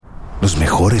Los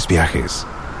mejores viajes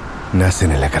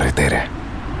nacen en la carretera,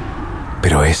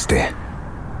 pero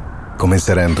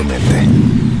comenzará en tu mente.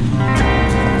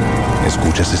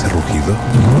 ¿Escuchas ese rugido?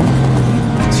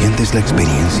 ¿Sientes la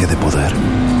experiencia de poder?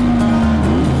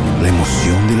 ¿La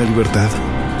emoción de la libertad?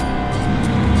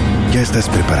 Ya estás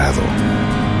preparado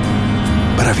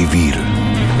para vivir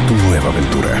tu nueva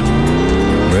aventura.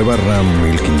 Nueva Ram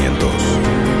 1500.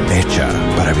 Hecha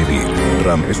para vivir.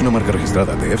 Ram es una marca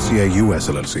registrada de FCI US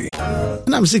LLC.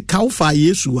 I'm saying, Kaufa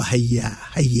Yesu, Haya.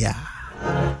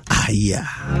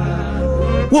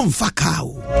 Won't fuck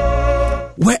out.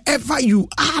 Wherever you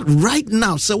are right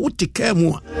now, so what take care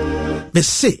more? But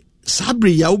say,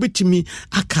 Sabri ya ubitimi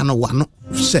akana wano.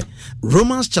 Say,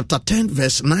 Romans chapter 10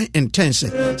 verse 9 and 10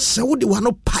 say, so what the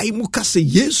wano pai muka say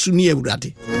Yesu ni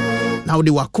Ewurade. Now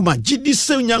the wakuma jidi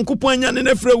se nyankopon anya ne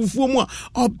nefra wufuo mu a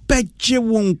obeje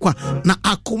wonkwa na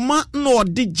akoma na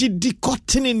ode jidi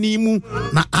kotene ni mu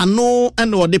na ano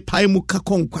na ode pai mu ka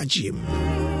konkwa jiem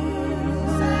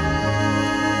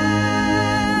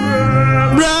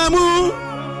bramu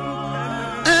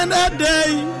and a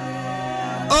day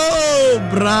oh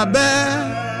brabe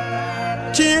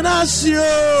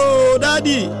chinasio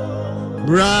daddy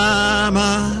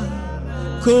brahma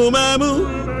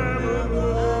kumamu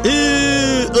If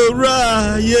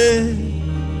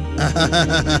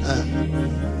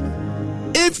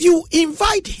you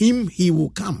invite him, he will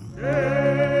come.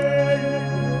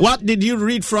 What did you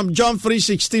read from John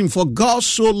 3:16? For God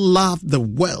so loved the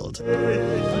world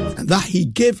that he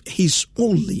gave his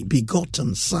only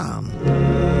begotten Son,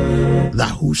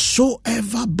 that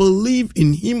whosoever believe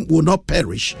in him will not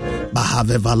perish but have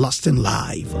everlasting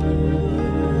life.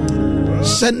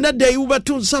 Send day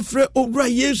ubatun safre owra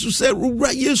Yesu se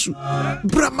owra Yesu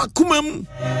brama kumam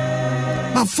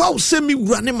ma fa se mi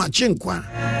wura ne ma chenkwa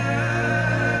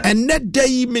and that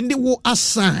day me ne wo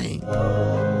assign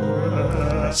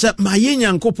say my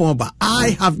nyankopon ba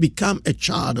I have become a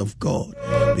child of God,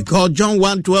 because John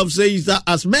 1:12 says that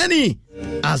as many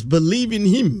as believe in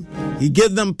him he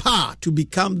gave them power to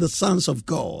become the sons of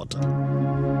God.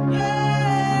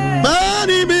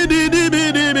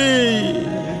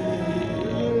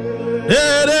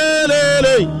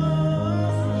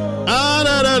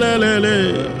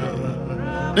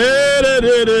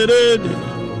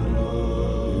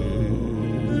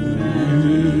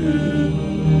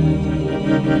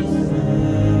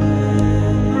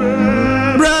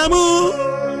 Bramu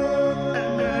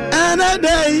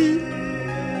anadai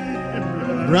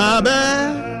Rabe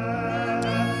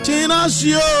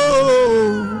Tinasio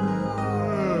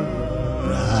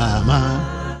Brahma.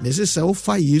 This is so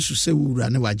far Yesu se wura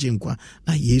ne wajenkwa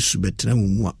na Yesu betena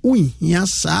mu a unhia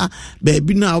saa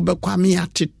baabi na obekwa me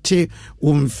atete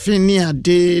womfini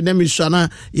ade na miswana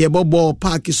ye bobo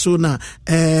park so na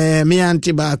me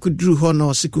anti ba kudru ho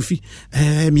no sikofi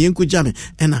me enkoja me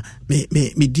na me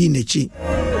di nechi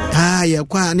ye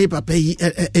kwa ne papa yi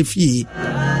efie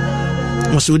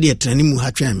mo so de etani mu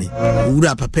hatwa me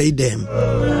wura papa yi dem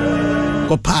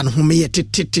pan ho me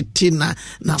tete na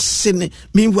sene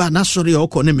me wa na sori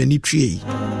okọ na mani twie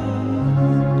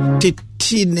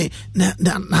tete ne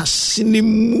na sene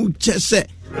mu chese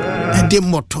ade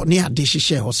moto ne ade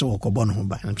hihye ho se okọbọ no ho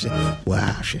ba na se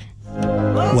wa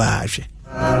hwe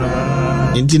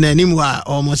intina ni mu a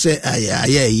omo se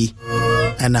ayayi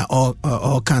ana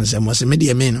all cancer mo se me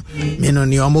de me no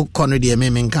ni omo kono de me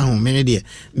nka ho me de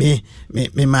me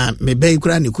be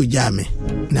kura ni kuja me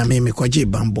na me koje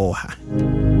bambo ha.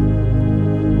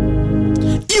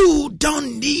 You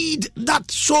don't need that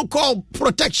so-called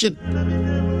protection.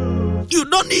 You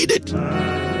don't need it.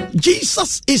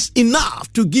 Jesus is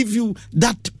enough to give you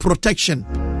that protection.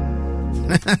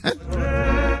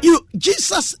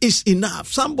 Jesus is enough.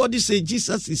 Somebody say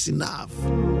Jesus is enough.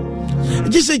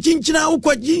 Jesus chinchina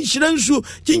ukwa chinchina nsu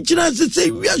chinchina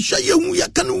se wiasha yehu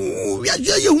yakanu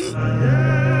wiasha yehu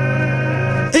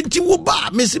enti wo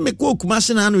ba mesi meko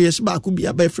kumase na anu yesi ba ku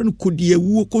bia ba friend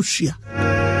kodiewu kohua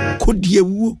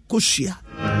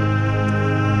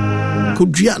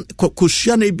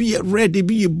kohua na bi red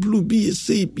bi blue bi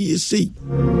say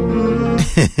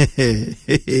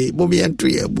bomi antu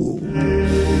ya bu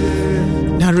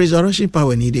na resurrection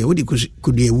power ni de wodi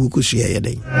kodiewu kohua ya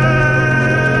den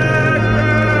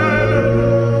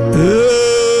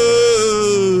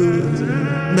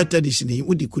Methodist ni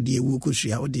wodi kodiewu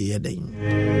kohua wodi ya den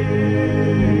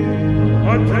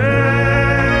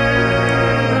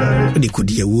wodi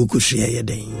kodiewu kohua ya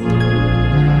den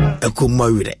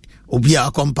akomawire obi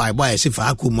a kompai boy se fa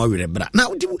akomawire bra na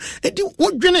wodi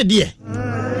wodwene de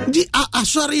di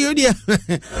asori yo dia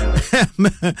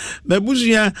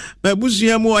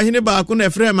mabusia mu ohene ba ko na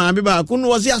frɛ ma be ba ko no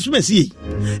wɔse asomasi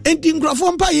enti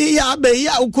nkrofo mpa ye ya ba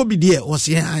ya ukobi die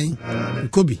wɔse han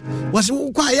ukobi wɔse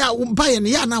kwa ya mpa ye ne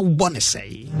ya na wo bɔ ne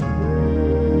sɛi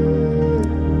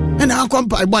na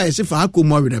akompa boy se fa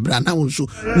akomo we bra na wonso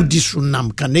udi so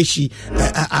nam kaneshi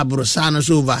abrosa no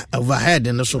so overhead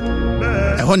no so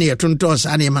ho ne yetonto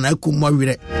sa na ma na akomo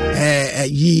we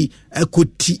yi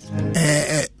akoti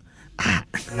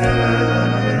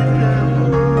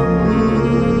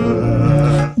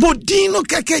bodino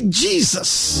keke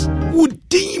Jesus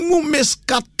udin mu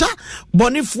meskata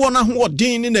bonifo na ho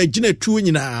odin ni na gina tu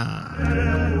nyina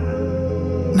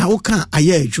na wo kan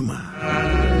aya adwuma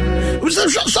so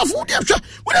food ya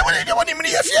woni me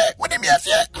yefie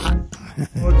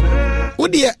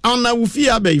wodi ana wo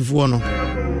fie abaifo no.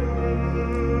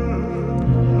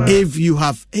 If you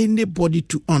have anybody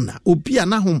to honor, obi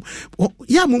anahom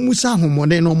ya mumusa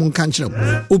homone no mon kan kire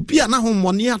obi anahom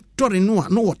mone atore no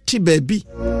no wote baabi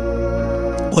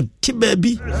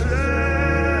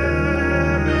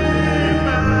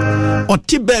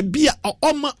ɔte baabi a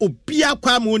ɔma obi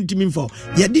akwa ma ontimi mfo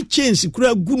yɛde chance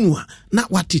kura gunu a na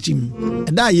watetim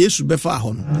ɛda Yesu bɛfa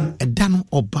hɔ no ɛda no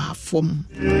ɔba fam.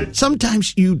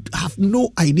 Sometimes you have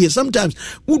no idea. Sometimes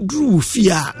udru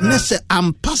fia na se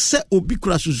ampa se obi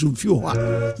kura susumfi hɔ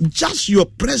just your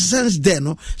presence there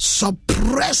no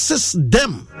suppresses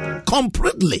them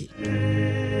completely.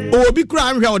 Obi kura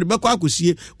anhwa wo de bɛkɔ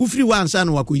akosie ufiri wansa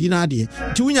na wakoyi na ade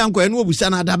ti wunya nkɔ eno obusa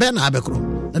na dabe na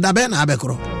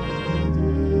abɛkro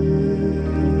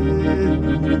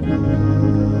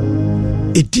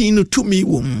etino to me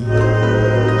wom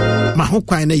ma ho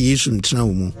kwan na Yesu ntena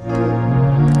wo mu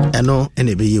eno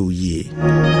ene be ye uye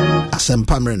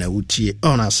asempa mre na wutie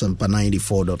on asempa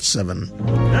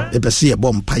 94.7 epese ye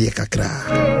bom paye kakra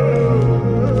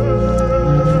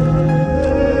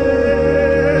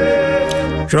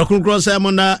Shokun cross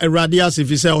amona eradia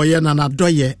sifise oye na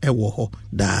nadoye ewo ho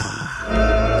da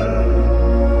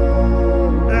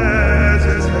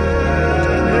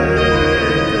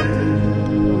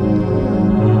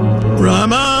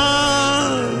Rama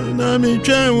na mi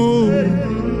chewu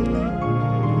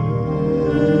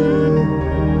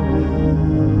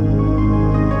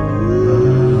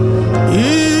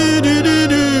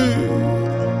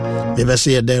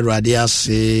Bebese de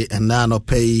radiase ena no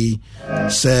pay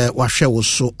se wahwe wo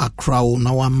so akrawo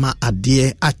na wama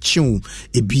ade achew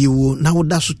ebiwo na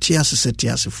woda so tia seseti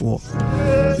asefo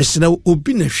mesena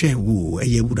obi na hwe wo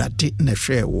eye wurade na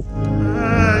hwe wo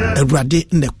Awurade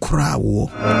ne kora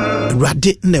wo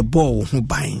Awurade ne bo wo ho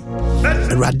ban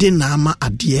Awurade na ama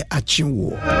ade ache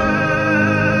wo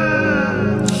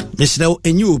Mesrɛ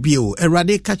enyi obi o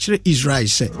Awurade ka kire Israel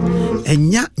se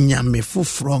enya nyame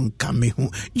foforo nka me ho.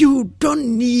 You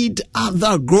don't need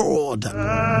other god.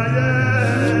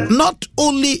 Not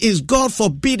only is God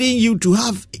forbidding you to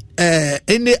have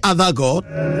any other god,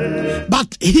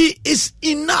 but he is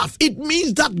enough. It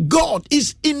means that God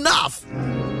is enough.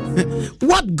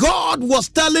 What God was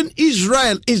telling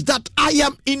Israel is that I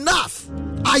am enough.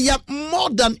 I am more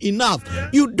than enough.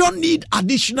 You don't need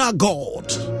additional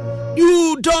God.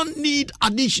 You don't need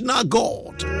additional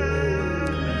God.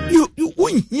 You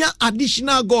won't hear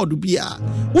additional God be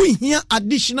won't hear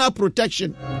additional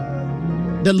protection.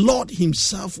 The Lord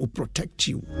himself will protect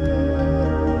you.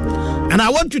 And I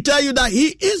want to tell you that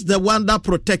he is the one that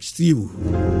protects you.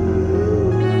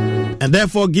 And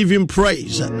therefore give him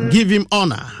praise, give him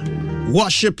honor,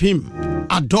 worship him,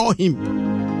 adore him.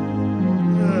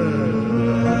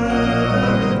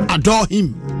 Adore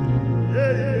him.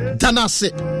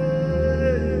 Tanase.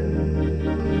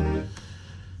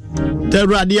 The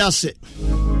radiase.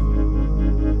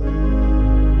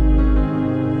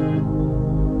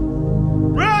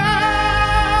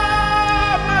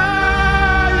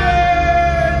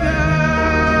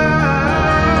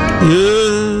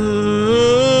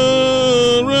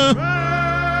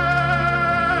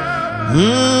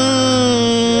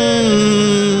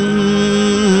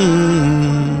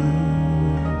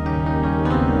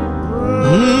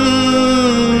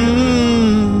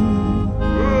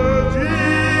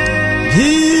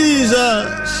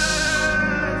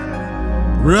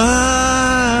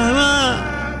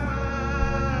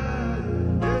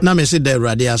 Na me say the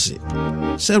radiase.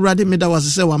 Say radi me da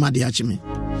was say wa ma de achi me.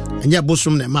 Enye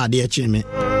bosom na ma de achi me.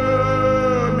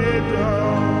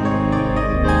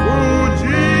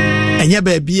 Enye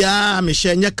ba bia me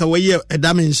hye enye kawaye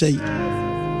eda me nsai.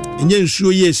 Enye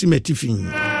nsuo ye esi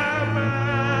matifin.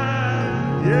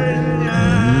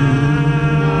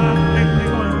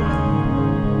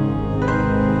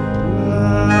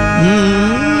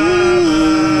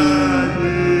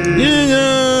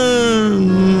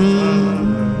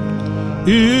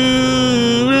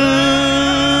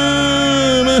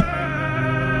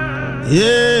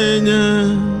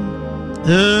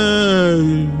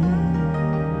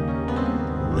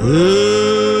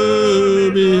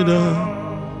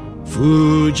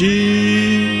 Fuji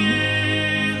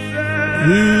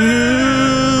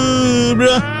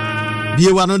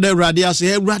Bia wano de radia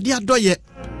se radia doye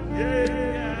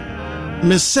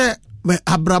me se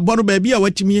abrabo no ba bia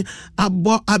watimi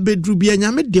abo abedru bia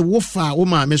nyame de wo fa wo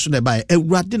ma me so de bae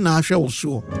awurade na ahwe wo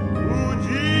so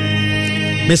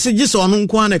message so no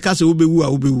nko an ka se wo bewu a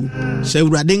wo bewu se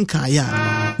awurade nka ya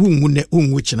wunwu ne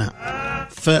onwu kina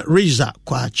fa Reza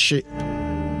Kwachi.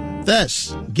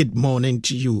 Tess, good morning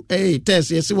to you. Hey Tess,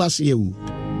 yes was you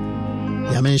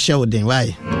ya men show den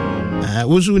why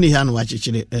wozu ni ha no wa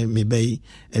chichire me bai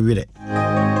ewire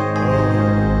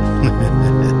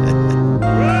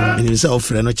in so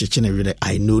friend no chichine ewire.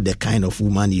 I know the kind of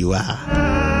woman you are.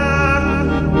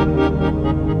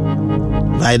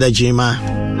 Vida Jima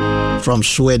from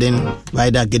Sweden.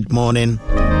 Vida, good morning.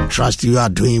 Trust you are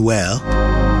doing well.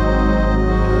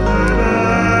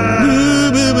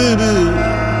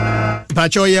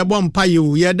 Pacho ye bompa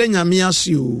you ye de nyame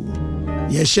ase o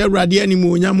ye hye urade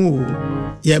animu onyamo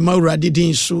ye ma urade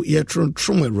din so ye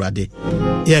trontrom urade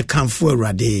ye kanfo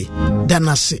urade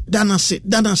danase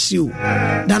o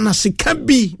danase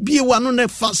kabi bie wano na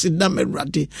fase dam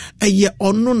urade eye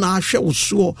ono na ahwe wo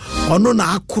so ono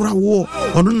na akora wo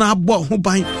ono na abo ho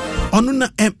ban ono na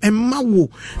emma wo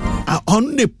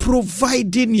ono na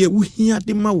providing ye wuhia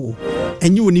de ma wo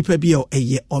enye onipa bia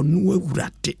eye ono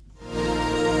urade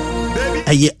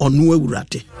aye onu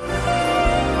awurade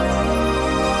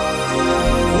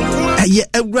aye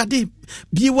awurade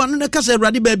bi wanu na kasa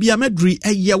awurade ba bia maduri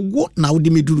aye wo na wodi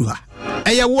meduru ha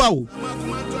aye wo awo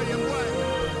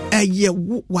aye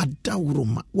wo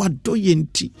wadawroma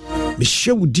wadoyenti me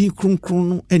hwewudi kronkron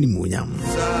no animonyam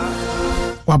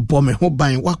wabɔ me ho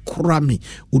ban wakora me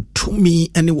utumi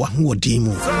ene wahoɔden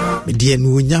mu me de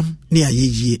animonyam ne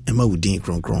ayeyie ema wodin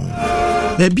kronkron.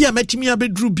 Baby a metimi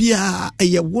abedru bia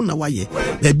eye wo na waye.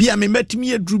 Baby a me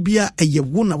metimi adru bia eye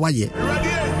wo na waye.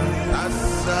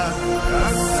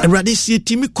 Awurade sie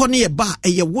timi kɔ ne ba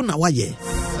eye wo na waye.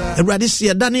 Awurade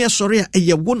sie da ne sɔre a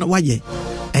eye wo na waye.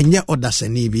 Enye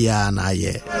odasani bia na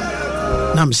aye.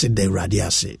 Na me se de awurade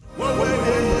ase.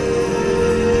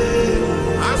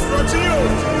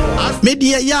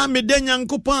 Media ya me de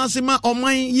Nyankopɔn ase ma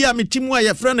ɔman ya metimu a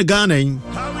ye frɛ Ghana yi.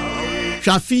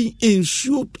 Shafi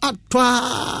ensuo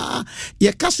atwa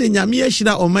ye kase nyame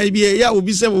ahira omai bia ya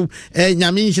obi se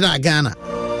nyame ahira Ghana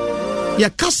ye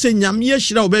kase nyame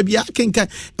ahira oba bia akenka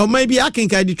omai bia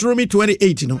akenka Deuteronomy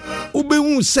 28 no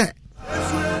obehu se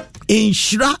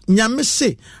enhira nyame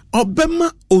se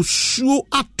obema osuo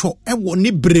ato ewo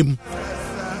ne brem.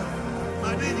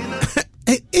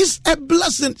 It's a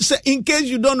blessing. Say, in case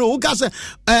you don't know,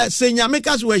 say nyame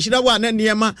kase we ahira wa na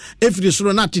niema efiri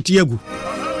soro na tetiagu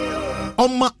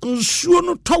Oma nsuo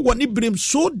no to woni brem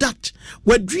so that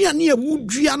waduane a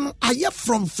wudua no aye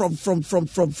from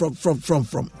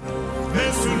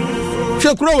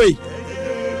Chekrowe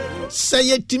say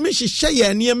yetimi hihye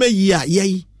ya niema yi a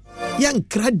ye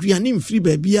yankra duane mfiri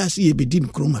ba bia se ye bedin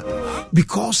kroma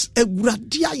because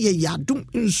awurade aye yadum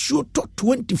nsuo to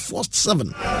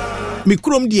 24/7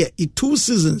 mikrom de 2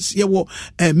 seasons ye wo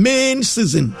main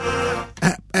season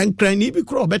and krani bi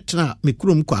kro betna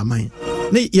mikrom kwa aman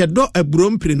ne yedo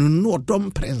abrompre no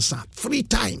odom prensa 3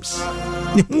 times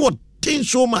ne what thing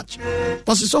so much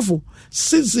pasisofo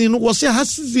season was a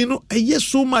season no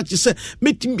so much say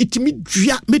metimi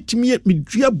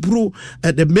dua bro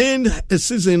the main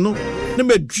season no na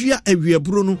medua awia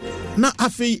bro no na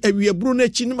afei awia bro na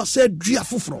chi na say dua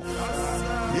foforo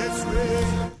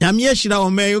nyame ahira o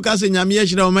me you can say nyame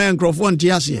ahira o me nkrofo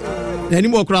ntiase na ni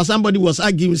mo kra somebody was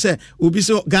arguing say obi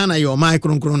so Ghana your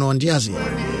micro no ntiase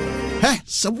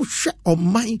so oh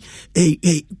my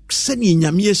seni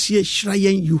nyame asie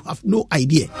hirayen you have no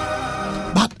idea.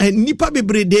 But nipa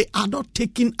bebre, they are not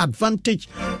taking advantage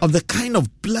of the kind of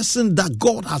blessing that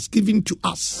God has given to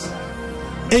us.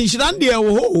 And shirandia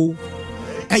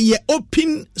a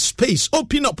open space,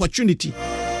 open opportunity.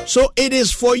 So it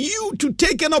is for you to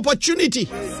take an opportunity,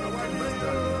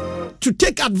 to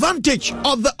take advantage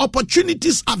of the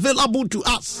opportunities available to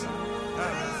us.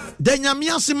 The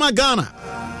nyamia sima Ghana.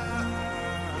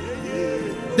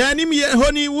 Danim ye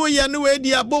honi wo ye no we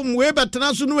dia bom we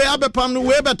betena so no we abepam no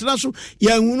we betena so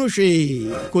ya hunu hwe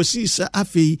kosi sa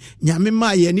afei nyame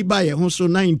ma ye ni ba ye ho so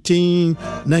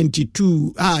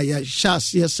 1992 ya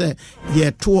shas ye se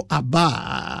ye to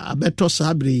aba abeto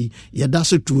sabri ye da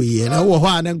so to ye na wo ho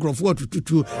an nkrofo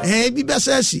tututu bi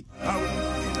besasi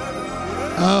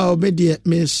be die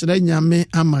me sre nyame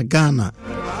amagana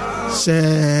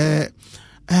se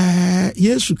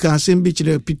Yesu ka asem bi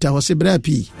kire Peter wo se bra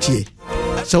pi tie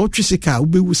So what you sika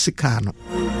ube usikano.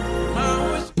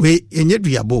 We enye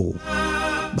duabo.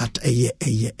 But eye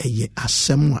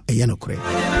asemwa eye no kore.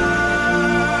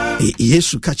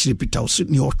 Yesu kachiri Peter osi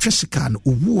ni otwesikano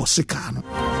uwu osikano.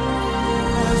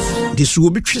 Disu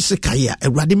obi twesika ya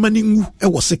Awurade mani ngu e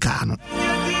wosikano.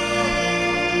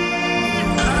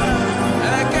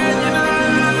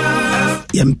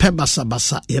 Yempe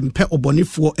basa yempe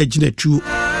obonifo aginatu.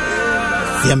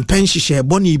 Yempe nhihye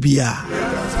boni bia.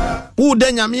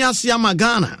 Ude nyame ase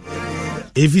amagana.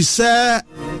 Efise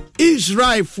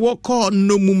Israel for call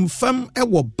no mumfam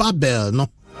ewo Babel no.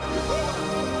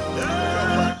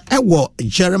 Ewo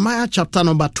Jeremiah chapter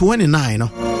number 29 no.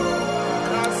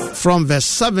 From verse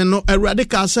 7 no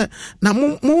eradika say na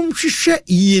mum hwehwe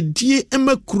yedie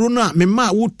emakuro no a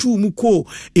mema wotu mu ko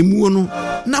emu no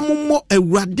na mommo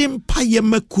awurade mpaye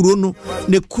makuro no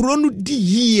ne kuro no di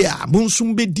yie a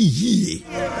monsum be di yie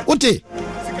ote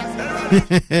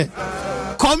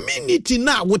community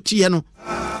na wotie no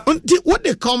what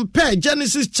they compare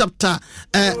Genesis chapter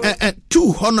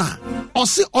 2 hona or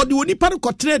say or the onipa no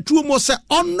kotre tu mo say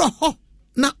onno ho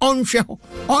na onhwe ho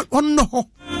onno ho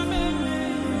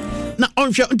na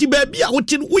onhwe nti ba bia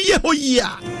wote no ye ho yia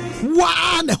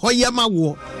wa na ho yema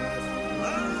wo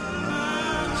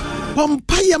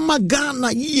Bompaya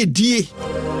Magana ye die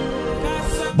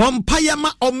Bompaya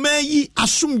ma omayi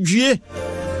asumdue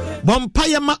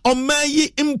Bompaya ma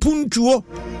omayi impuntuo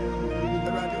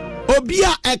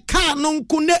Obia eka no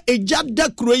nku ne ejada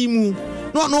kuro yi mu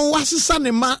no wasesa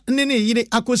ne ma ne yire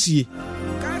akosie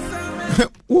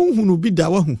unhunu bida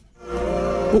wahu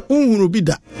unhunu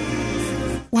bida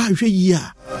wa hwe yi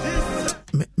a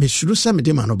me suru sa me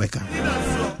de ma no beka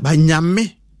ba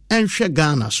nyame enhwe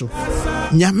Ghana so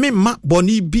nyame ma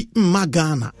boni bi ma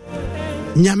Ghana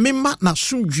nyame ma na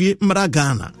sumdue mra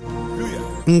Ghana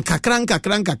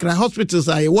nkakra hospitals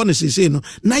I want to say no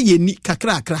na yeni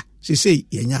kakra say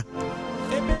yenya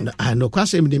I know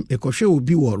kwase me ekoshe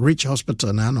obi wo Rich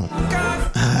Hospital na no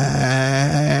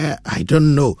I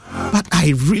don't know but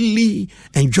I really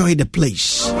enjoy the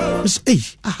place hey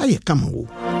ahaye kama wo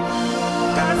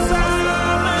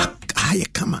ahaye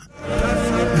kama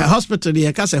hospital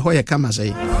ye ka say hoye kama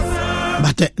say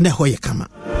but ne hoye kama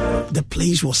the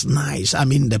place was nice I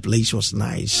mean the place was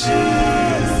nice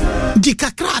di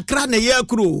kakra na ye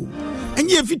kro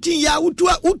enye fitin ya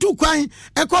utu kwan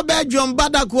eko Belgium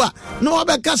badakwa no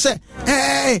obeka se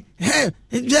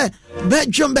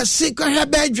Belgium be siko he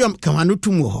Belgium kawanu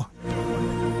tumu ho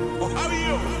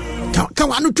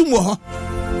kawanu tumu ho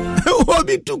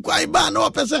obi tu kwan ba na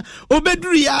opese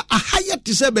obeduru ya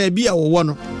ahayete se ba bia wo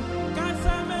no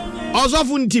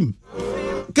ozofu ntim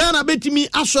kana betimi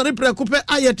asori prekupe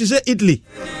ayete se Italy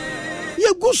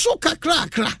ye guso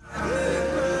kakra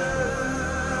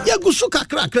Yagusu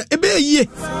kakra ebe ye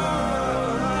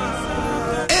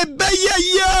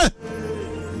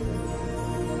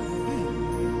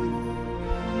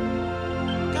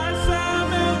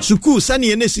suku sani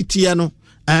ene sitia no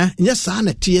nya sa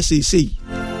na tie sei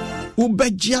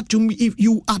ubejia to me if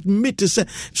you admit say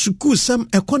suku sam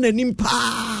economy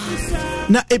pa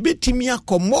na ebetimi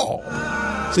akomo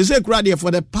say crowd for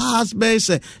the past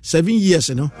 7 years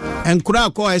no and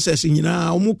crowd call SS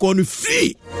nyina omuko no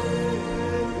free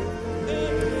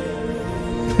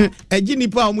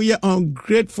ejinipa omuye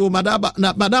ungrateful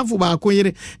madam fu ba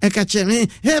koyere ekacheme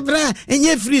hebra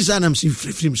enye free sanam si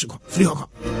free msuko free hoko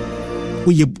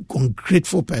we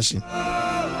ungrateful person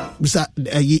bisa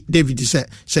David say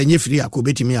enye free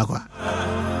akobeti mi akwa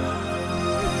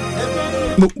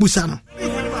busano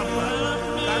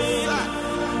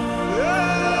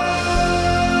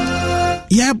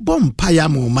ya bompa ya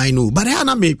mo mainu bare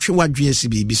ana metwe wadwe si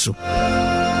bibi so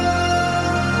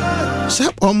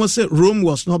almost say Rome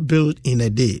was not built in a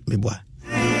day, me boy.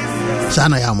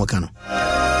 Sana ya mokano.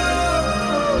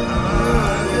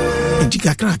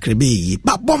 Ejika krakrebe,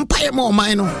 ba bompa mo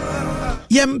mine.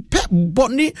 Yempe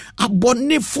boni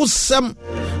aboni fusem.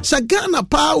 Sagana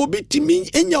pa obitimi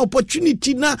enya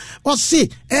opportunity na o se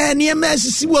ne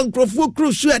emesisi wankrofo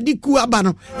krusu adiku aba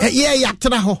no ye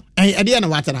yatra ho ade na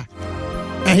watara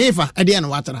hefa ade na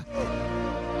watara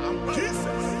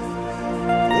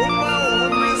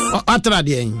atra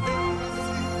de en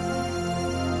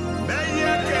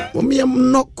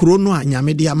mumiem no krono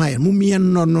anyame de amaye mumiem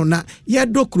no na ye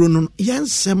do krono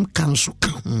yensem kanso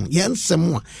kan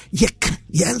yensem a ye kan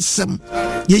yensem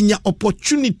yenya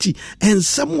opportunity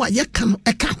ensem a ye kan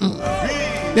eka ho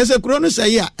nese krono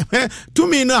say ya to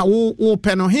me na wo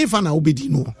pe no hefa na obedi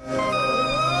no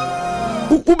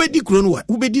ubedi krono wa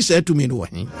ubedi say to me no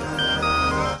hin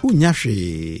unya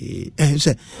hwe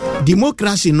say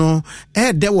democracy no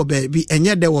de wo baby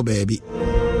enye de wo baby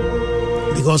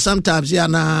Because sometimes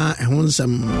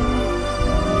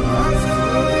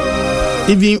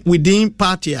even within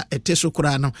party a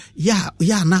tesokura no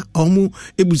na omu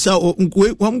ebusa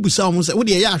busa omu say we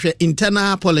dey hwe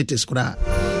internal politics kura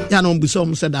ya na obusa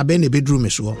omu say da be na bedroom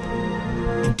so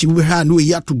nti we ha no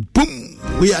ya to boom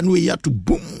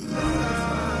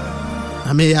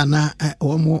ame ya na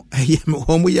omu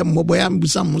ye mmobo ya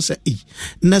busa mu say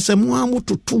na se mu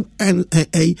amutoto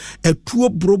etuo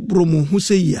brobro mu hu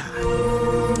say ya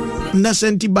na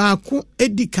senti ba ko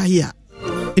edika ya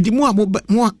edi mu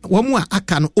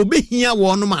aka no obehia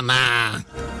wo no mana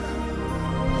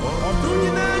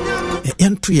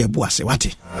entu ye boase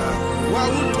wate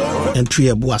entu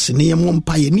ye boase ne yemo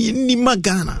mpaye ni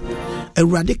magana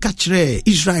Awurade ka kire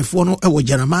Israel fo no ewo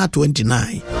Jeremiah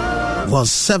 29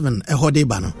 verse 7 ehode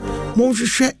ba no mo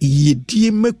hwehwe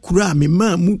yedie makura me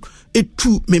ma mu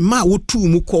etu me ma wotu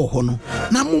mu ko ho no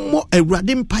na mo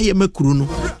Awurade mpaye makuru no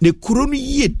ne kuro no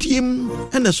yediem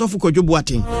ena sofo kodwobo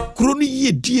aten kuro no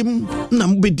yediem na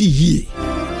mo bedi yie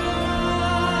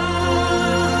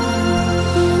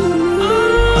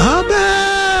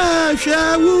aba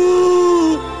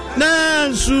shawu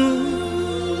nansu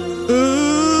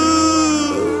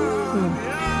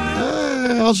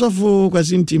also for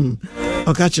question team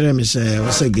Okachere me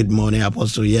say good morning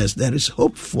Apostle. Yes, there is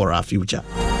hope for our future.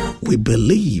 We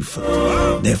believe,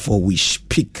 therefore we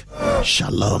speak.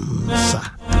 Shalom, sir.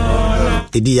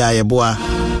 Idia yeboa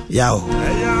yao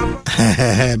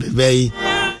very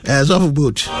soft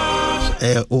boat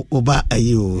oba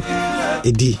ayo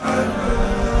idi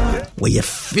we a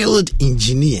field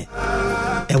engineer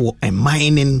a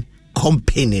mining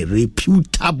company,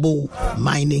 reputable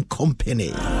mining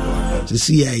company. To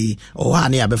see I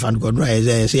abefan God right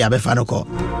say abefan ko.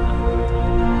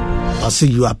 I see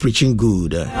you are preaching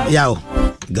good. Yo,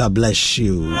 God bless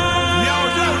you.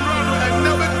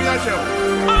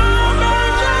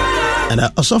 And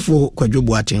osofo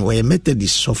kwadwobo aten we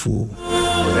Methodist sofo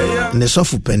ne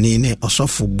sofo panine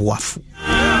osofo boafo.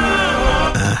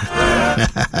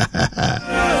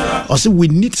 Also we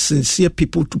need sincere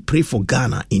people to pray for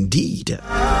Ghana indeed.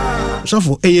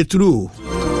 Sofo true.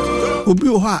 Obi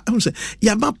oha say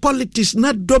yama politics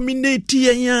na dominate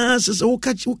ya se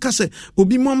woka se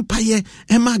obi mompaye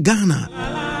ema Ghana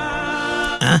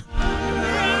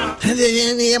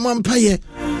he mompaye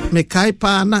me kai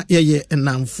pa na ye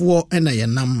enamfo ena ye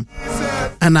nam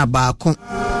ana baako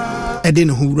ede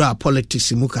ne hura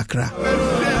politics mu kakra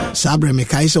sabre me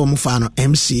kai se o mufa no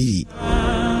MCE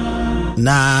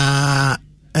na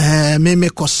me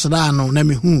kosra no na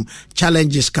me hu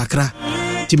challenges kakra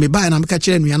me buy na meka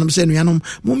kire nuanom se nuanom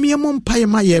momie mompaye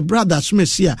ma ye brother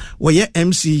sumesia wo ye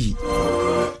MCE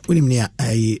onim ne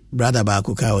ai brother ba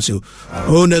ko ka o se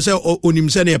o na se onim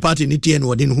se ne party ni tie no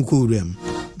wode no hukuruam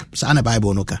sa na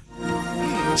bible no ka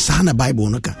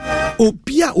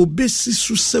obia obesi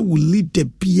su se will lead the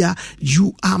bia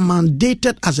you are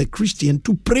mandated as a Christian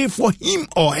to pray for him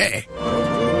or her.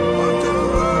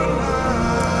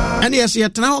 And yes,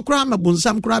 yet now crime upon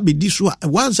some crab be this one.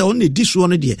 Once only this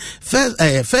one, dear.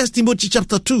 First Timothy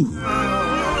chapter 2,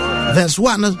 verse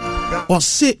 1 or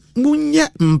say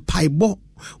Munya Mpaibo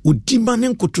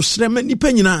Udimanen to Sremani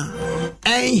Penina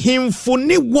and him for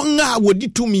ne wanga would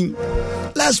it to me.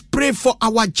 Let's pray for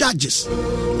our judges.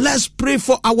 Let's pray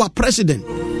for our president.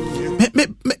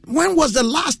 When was the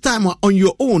last time on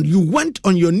your own you went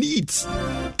on your knees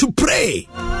to pray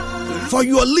for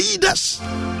your leaders?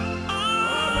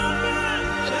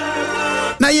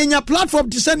 Na yenya platform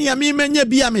tisani ya mi menye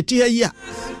biya meti ya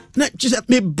na chise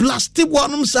me blasti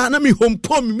wanum sa na mi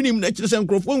hompo mi minim na chise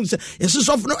microphone se yesu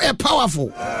sof no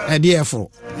powerful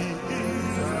edeful.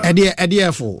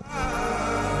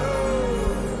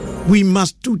 We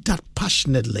must do that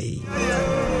passionately.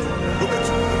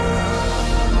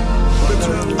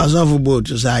 As of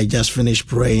about I just finished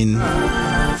praying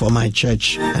for my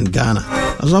church and Ghana.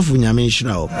 As of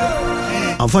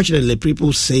unfortunately,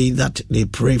 people say that they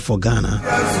pray for Ghana.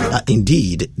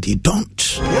 Indeed, they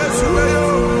don't.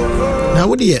 Now,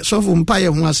 what do you so from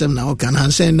Paya Wasem now can I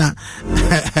say na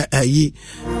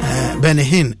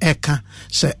Benehin Eka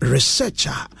say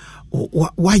researcher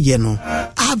why you know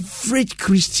average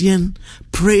Christian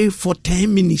pray for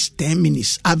 10 minutes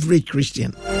average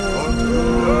Christian.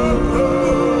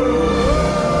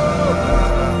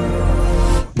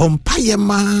 Bompaye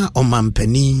ma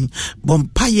omampani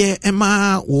bompaye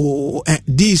ema o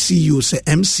DCU se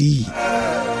MC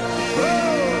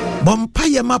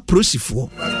bompaye ma prosifo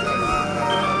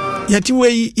yati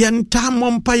we yanta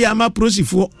bompaye ma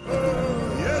prosifo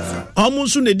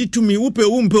omunsu na ditumi upe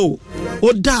umpe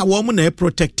o da wo mu na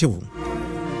protective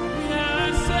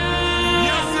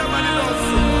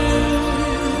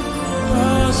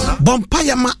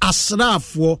Bompayama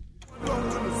asrafo.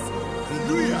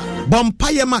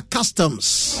 Bompayama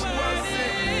customs.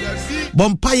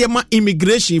 Bompayama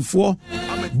immigration for.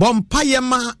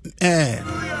 Bompayama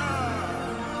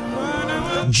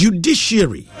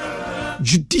judicial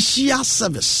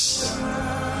service.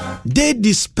 They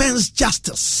dispense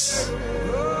justice.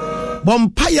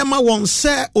 Bompayama won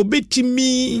say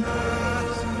obetimi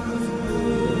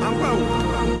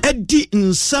edi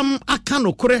nsam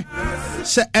akanokore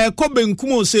se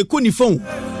ekobenkumo se konifon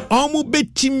omu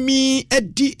betimi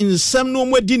edi nsam no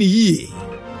mu edi ni yie.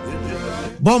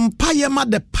 Bompayama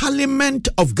the Parliament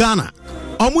of Ghana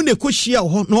omu ne koshia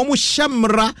ho no omu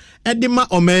hyemra edima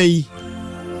omai.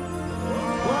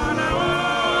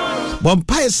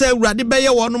 Bompaye se urade beye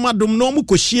wono madom no omu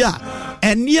koshia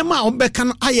eniema obeka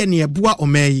no aye ne ebua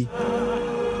omai.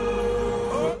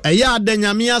 Eya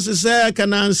denyamia se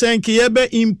kana nsenki yebe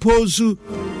impose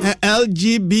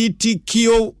LGBTQ+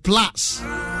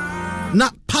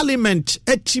 na parliament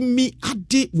etimi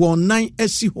ade wonan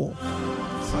asi ho.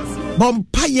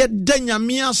 Bompaye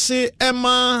denyamia se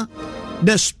ema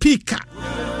the speaker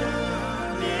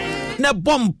na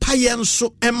bompaye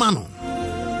nso ema no.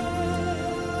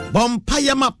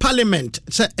 Bompaye ma parliament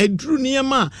se edru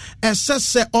niema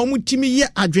esese omutimi ye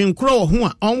adwenkro ho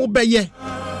a omo beye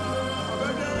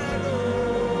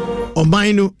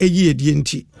omaino eyi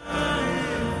edienti.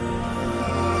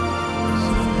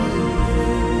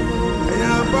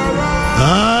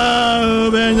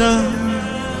 Benya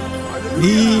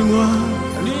Imwa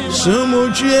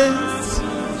Somochie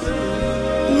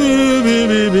Bibi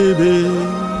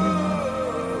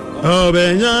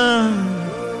Benya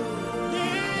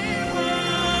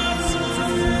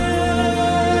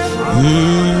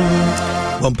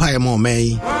Bompaya mo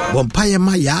mei Bompaya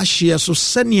ma ya shia so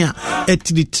senia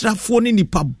etiritrafo ni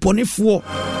nipa bonefo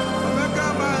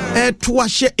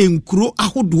etuahye enkuro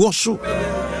ahodoɔ so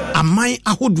aman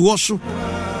ahodoɔ so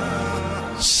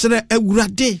sere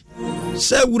awurade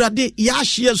ya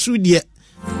hye su de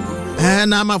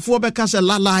na amafo beka se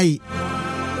lalai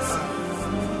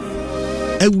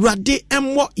awurade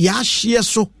emmo ya hye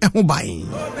so eho ban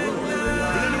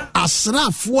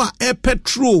asrafo a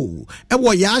petrol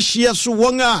ewo ya hye so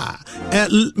wonga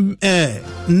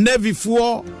navy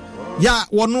fo ya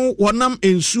wonam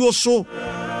ensuo so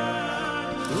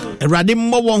awurade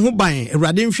mmo won ho ban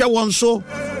awurade nhwe won so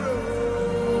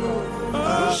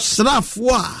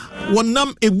srafo a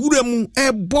wonam ewuremu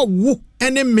ebo wo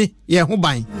eneme ye ho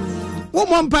ban wo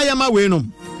mompa ya ma we no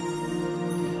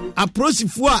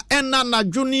aprosifo a enna na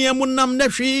dwone mu nam na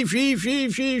hwi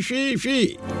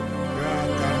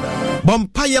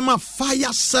bompa ya ma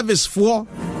fire service for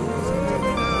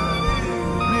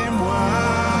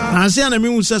Nancy and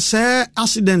me say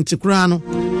accident kura no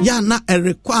ya na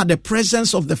require the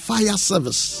presence of the fire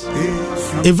service.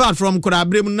 Eva from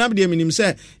Korabrem nabde minim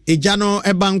say eja no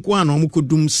ebanko an omu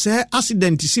kodum say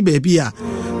accident si baby a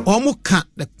omu ka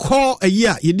the call a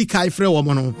year yedi kai frɛ wo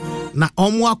no na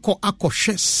omu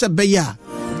akohwɛ sebe ya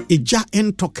eja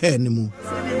entoka animu.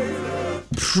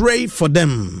 Pray for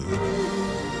them.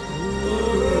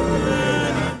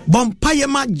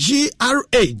 Bompayema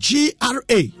GRA.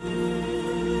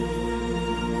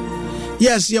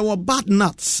 Yes, you were bad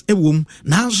nuts, a womb.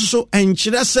 Now, so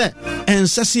enchire se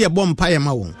ensesi a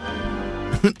bompayema won.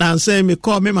 Now, say me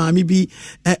call me, mammy be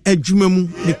a jumemu,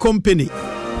 the company.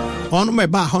 On my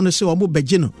bar, honestly, or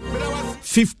bejino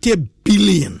 50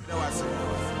 billion.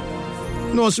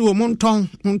 No, so Monton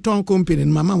company,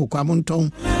 Mamma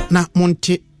Monton, na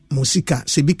Monte Musica,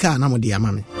 Sibika, Namo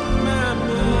diamami.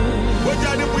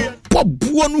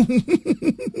 Buonu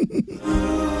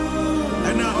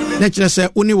lecture say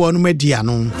only one media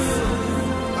no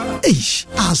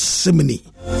asemni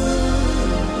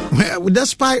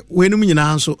despite when we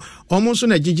nyina so almost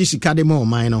na gigi sika de mo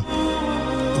man no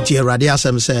di Awurade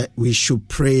asem say we should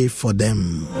pray for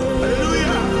them.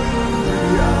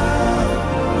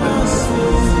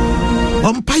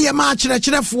 Ompaye ma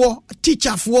kyerɛkyerɛfoɔ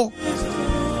teacherfoɔ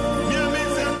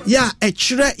ya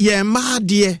ɛkyerɛ yɛ ma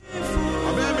de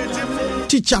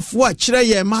teacher for kyerɛ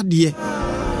yɛ madie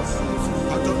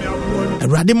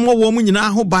Awurade mo wo mu nyina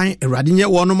ho ban Awurade nyɛ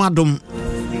wo no madom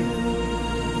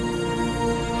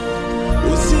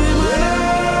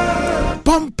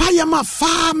Pompayama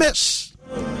farmers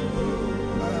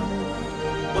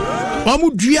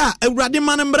omu dua Awurade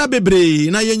man mbra bebre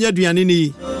na yenya duane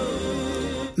ni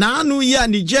na anu ya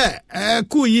ni je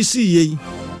ku yi si yi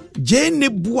je ne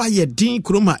bua ye din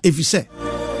kroma efise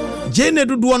je ne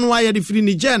dodo no aye de firi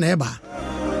ni je na eba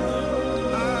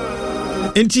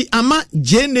enti ama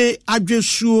jene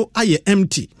adwesuo aye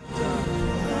empty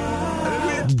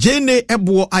jene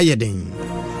ebo aye den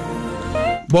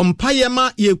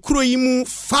Bompayema ye kuro yi mu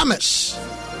farmers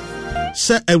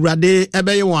se awurade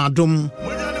ebeye won adom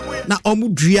na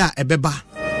omudua ebeba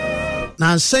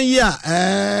na nsan yi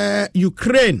a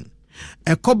Ukraine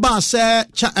ekoba se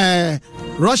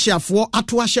Russia for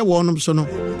ato ahye wonum so no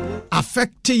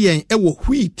affect yen ewo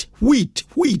wheat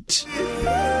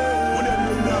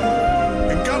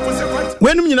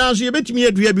when nyina so yebetimi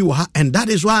adua bi wo ha, and that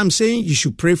is why I'm saying you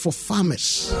should pray for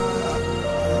farmers.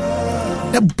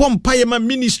 The Bompayema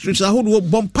ministries ahodo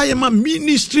Bompayema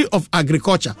Ministry of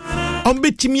Agriculture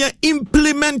betimi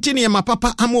implementing yema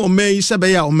papa amo omei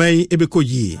sebeya omei ebeko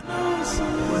yi.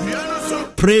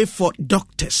 Pray for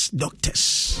doctors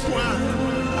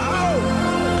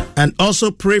and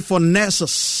also pray for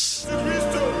nurses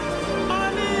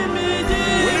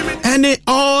and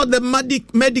all the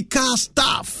medical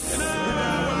staff.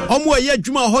 Omo ye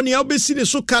adwuma ho ne obesi ne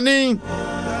so kane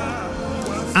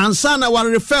ansana wa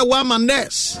refer wa ma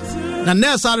nurse na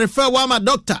nurse I refer wa ma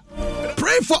doctor.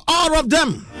 Pray for all of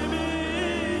them.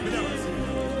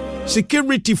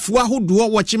 Security fuwa hodo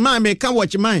watchman me ka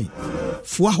watchman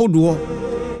fuwa hodo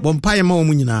Bompayema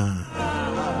omu nyina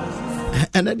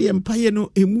ana de empire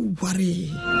no emu ware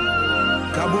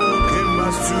kabo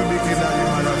kemba su bikina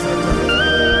malafata.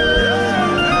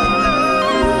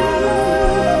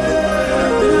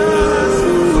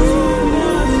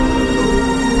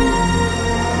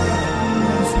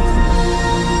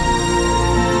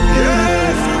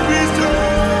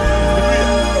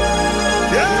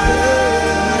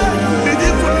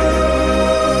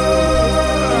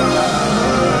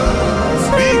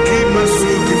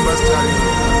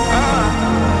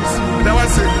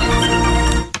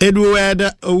 Edward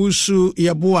Owusu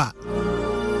Yeboah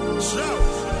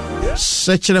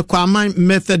Sechere Kwaman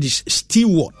Methodist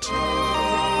Steward.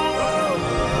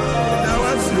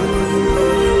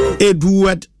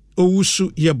 Edward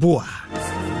Owusu Yeboah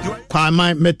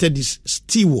Kwaman Methodist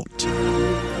Steward.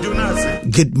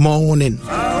 Good morning.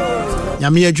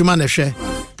 Yami adwuma na hwe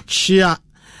chia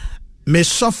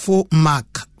mesofo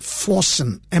Mark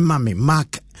Forsen emame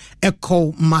Mark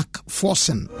Echo Mark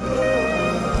Forsen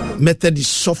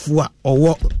Methodist software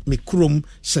or me krum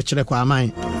sechere kwa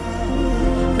amai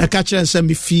na ka kire nse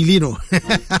me feelino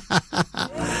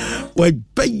we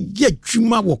beye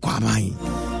dwuma wo kwa amai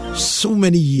so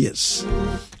many years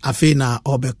afina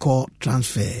obeko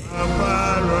transfer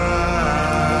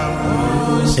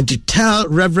and to tell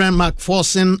Reverend Mark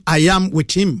Forsen I am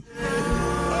with him.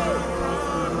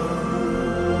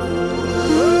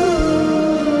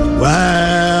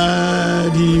 Where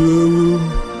do you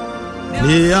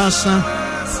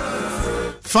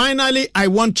finally, I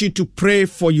want you to pray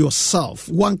for yourself.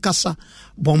 Wankasa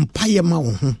Bompayema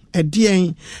wo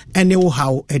edien ene wo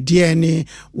haw edien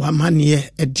wamanie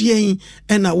edien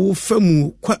ena wo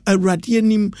famu kwa awurade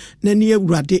anim na ne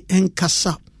awurade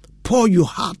enkasa. Pour your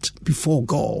heart before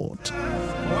God.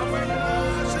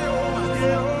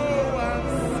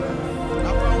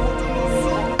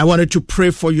 I wanted to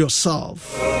pray for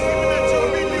yourself.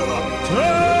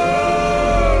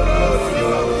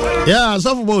 Yeah,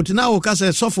 so about now,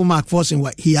 because so Mark Forsen,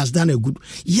 he has done a good.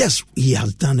 Yes, he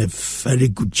has done a very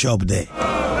good job there,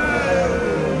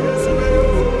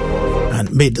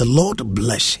 and may the Lord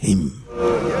bless him.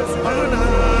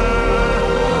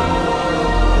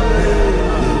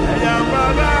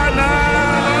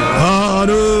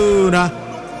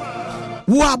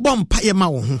 Wa Bompayema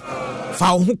wo ho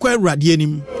fa wo ho kwa awurade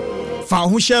anim fa wo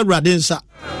ho hye awurade nsa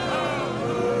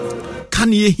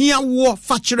kan ye hia wo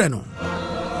fa kire no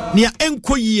nia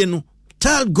enkoyie no.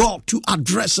 Tell God to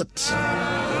address it.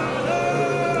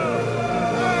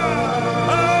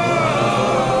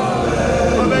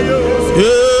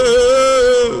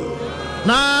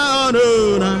 Na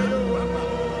no na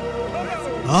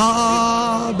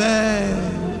abe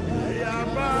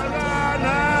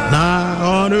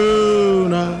na no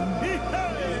na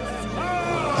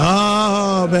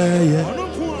abe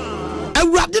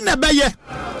awurade na beye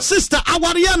sister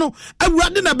awariya no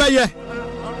awurade na beye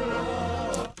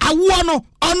awo no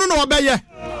ono no obeye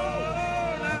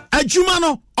adwuma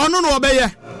no ono no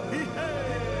obeye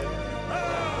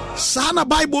sana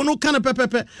Bible no kan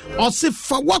pepepe o se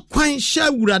fa wakwan hye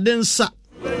awurade nsa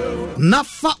na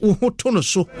fa wo hoto no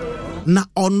so na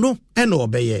ono ene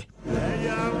obeye.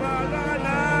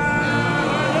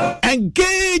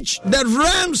 Engage the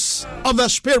realms of the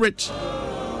spirit,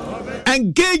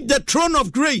 engage the throne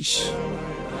of grace,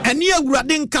 and ye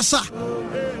awurade nkasa.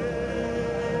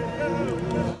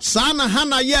 Sana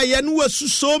hana ye no wasu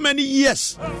so many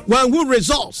years when who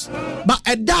results but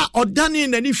eda odani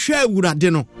na ni hwe awurade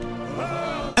no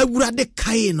awurade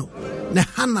kai no na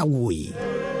hana woyi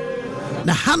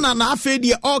na Hannah na afei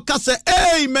de all ka say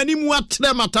hey mani mu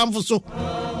atre matamfo so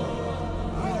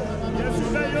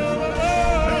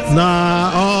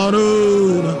na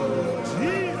oro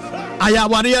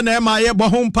ayaware na ema ye bo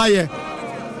ho mpaye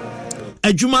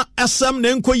adwuma asam na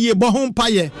enkoyie bo ho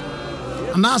mpaye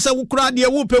ana asa wukura de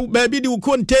wo pe baabi de wo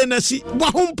container si bo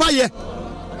ho mpaye.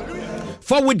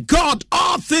 For with God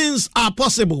all things are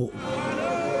possible.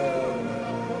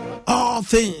 All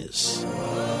things.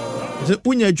 The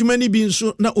unya adwuma ni bi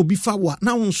nso na obi fa wa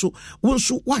na wonso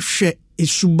wahwe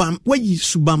esubam wayi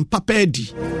subam papa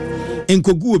adi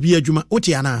enkogu obi adwuma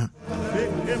oti ana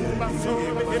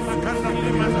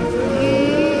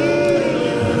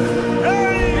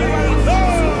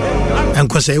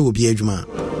enkwasa obi adwuma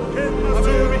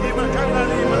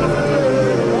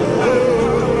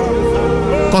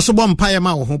koso bompaye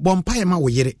ma wo ho bompaye ma wo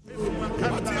yire.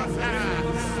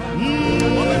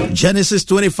 Genesis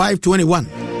 25:21.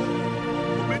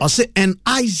 And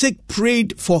Isaac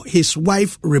prayed for his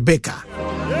wife Rebekah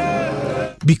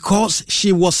because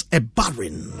she was a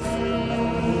barren,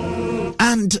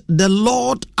 and the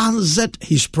Lord answered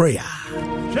his prayer,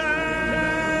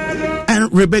 and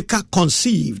Rebekah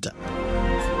conceived.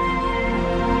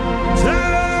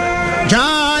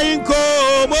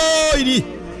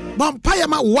 Vampire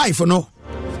my wife no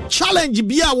challenge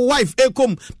be our wife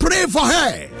ekom pray for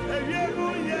her.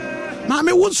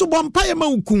 Mama won so vampire ma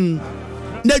ukun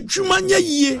na dwuma nya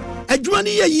yie adwuma ne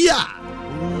yie a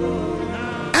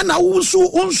ana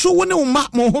wonso wone umma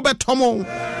mo ho betomo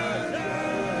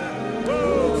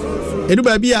edu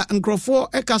ba bia nkrofo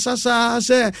ekasasa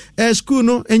se school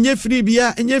no enye free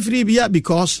bia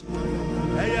because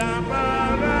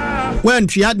when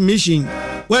you admission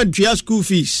when you school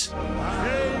fees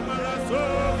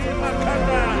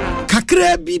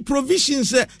kakra bi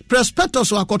provisions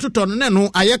prospectus akototo no no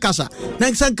ayekasa na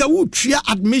nsanka wutua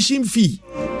admission fee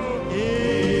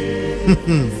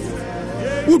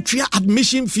wutua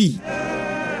admission fee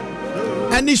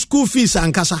any school fees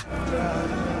ankasa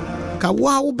ka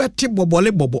wa wo beti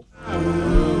bobole bobo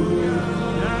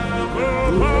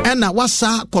ena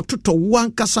wasa kototo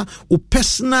wankasa o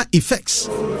personal effects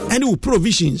any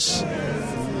provisions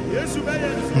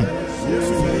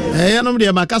yanom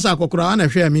de makasa akokora na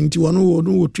hwe ami nti wono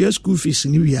wotua school fees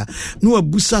ni wia no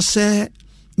abusa se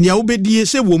nia obedie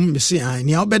se wom mese an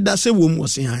nia obeda se wom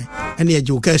wose an ene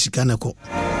eje oka sika na ko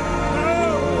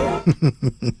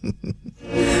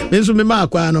benso me ma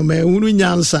akwa no me hunu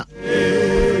nyansa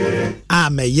a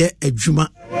meye adwuma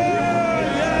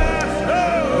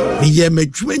meye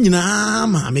madwuma nyina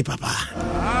ma me papa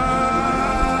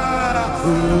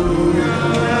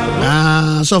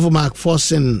so for Mark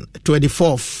Forsen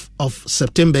 24th of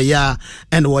September yeah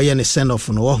and we are send off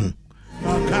no ho.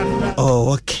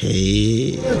 Oh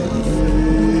okay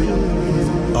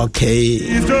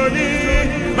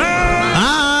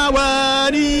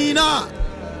warina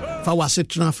fa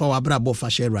wasetra fa wabrabo fa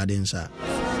share radensa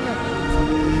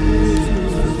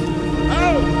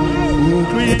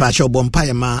e pa cho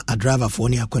bompaye ma a driver for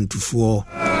ni akwantufuo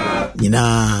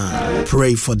nyina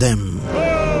pray for them.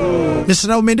 Mr.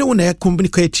 Raumende una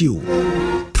communicate you.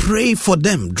 Pray for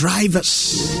them,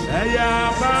 drivers.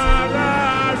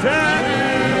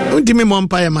 Untimi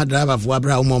mompaye ma driver for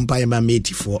abra mompaye ma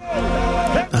mate for.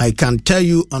 I can tell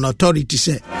you on authority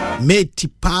say mate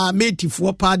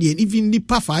for party and even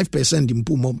nipa 5%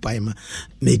 impu mompaye ma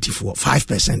mate for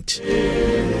 5%.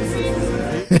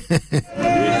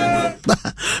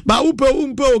 Ba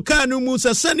umpe okanu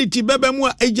musa sanity bebe mu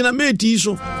ejina mate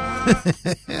so.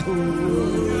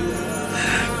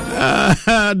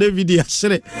 David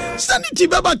yasere sanity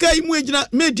baba kai mu ejina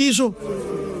mate so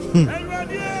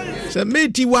se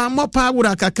mate wa mopa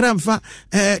wura kakra mfa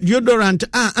deodorant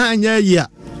anya ya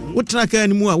utra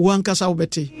kan mu a wankasa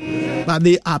obete. But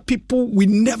they are people we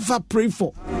never pray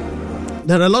for.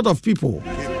 There are a lot of people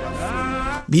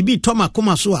bibi toma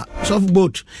koma so a soft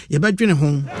boat ye bedwene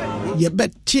ho ye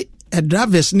beti a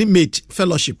drivers ni mate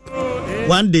fellowship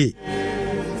one day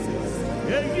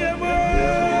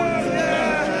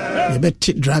bet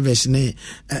drivers ne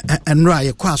enra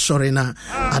ye kwa sorry na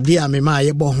ade a me ma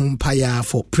ye bo ho mpaya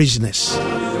for prisoners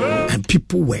and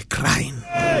people were crying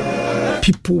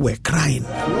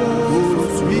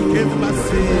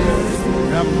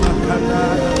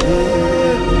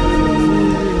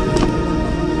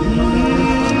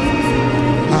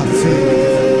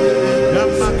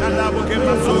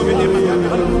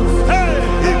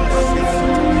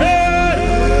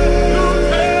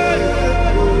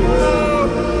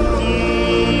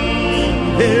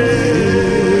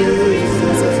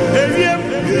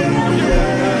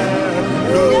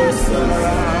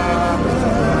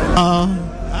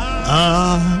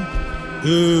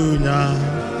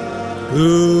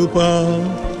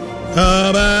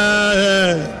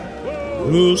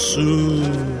Usu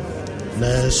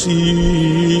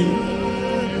Nasi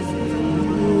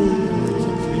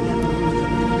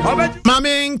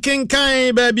Mame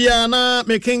kinkai baby ana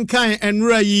me kinkai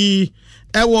enra yi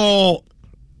ewo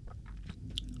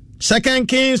 2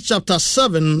 Kings chapter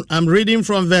 7. I'm reading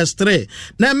from verse 3.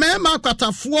 Na mema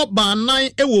kwatafuo ba nan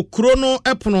ewo kuro no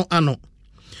epono ano.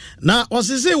 Na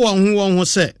osise won ho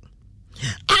se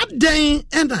aden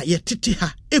ena yetete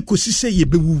ha ekosise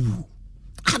yebewuwu.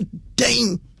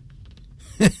 Aden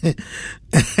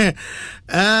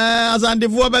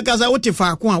azandevo bekaza wote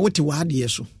fa ko a wote wade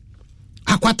so.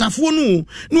 Akwatafuo no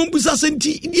mbusa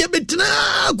senti die betena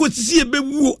kosisi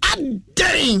yebewu.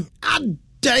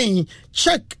 Aden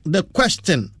check the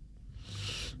question.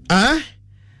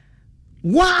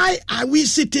 Why are we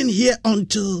sitting here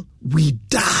until we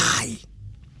die?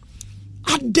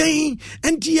 Aden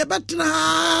enti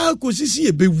yebetena kosisi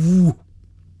yebewu.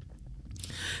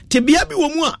 Tebia bi wo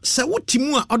mu a se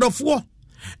wotimu a odofo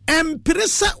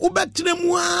empresa ubetena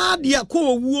mu a de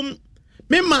akowuom.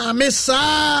 Me maame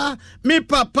sa, me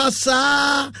papa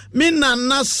sa, me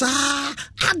nana sa,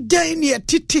 adan ne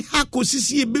tete ha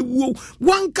kosisi ebewu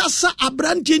wankasa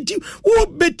abrante nti wo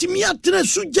betimi atena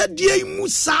sujadie mu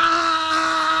sa.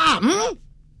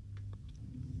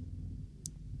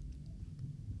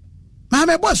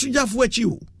 Maame bo sujafo achi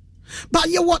o. But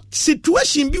ye what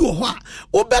situation bi wo ho a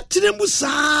wo betena mu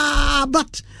sa,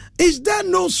 but is there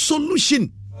no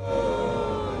solution?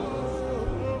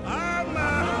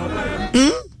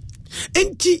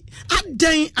 Enti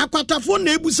aden akwatafo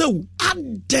na ebusa wu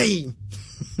aden.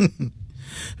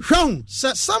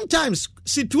 Sometimes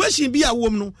situation bi a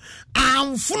wom no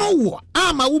amfono wo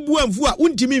ama wo bu amfu a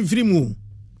untimi mfiri mu.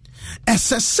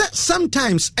 Esese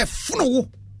sometimes efono wo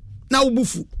na wo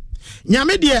bufu.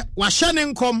 Nyame de wa hye ne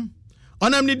nkom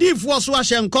onam ne difo so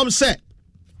ahye nkom se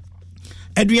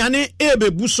aduane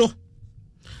ebebu so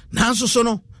nanso so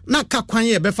no na kakwan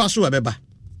ye befa so ebeba.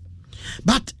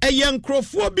 But a young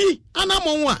crowfobi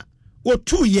anamonwa or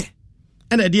 2 year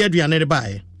and a dear Diana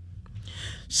bae.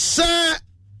 Sir,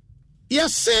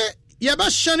 yes, sir,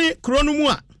 Yabashani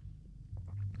Chronumua.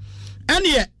 And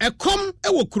ye a com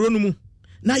ewo chronumu.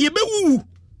 Na yebewu.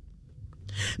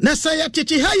 Na saya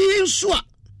titi hayi in swa.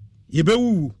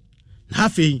 Yebewu.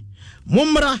 Hafi.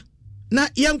 Mumra na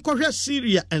yankore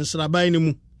Syria and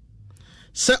Srabainimu.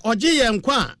 Se oje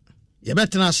yankwa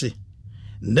yebetenase.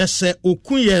 Nese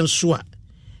okuye nswa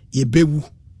yebewu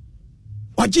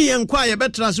oje yenkwa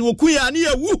yebetra se okuye ani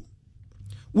yewu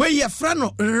we ye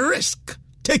frano risk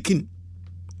taking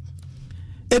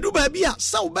edu ba bia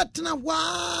sa ubetna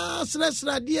wa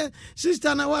sresra die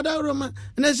sister na wada roma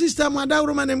na sister wada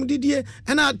roma na mdidie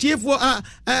na atiefo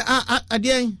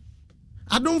adien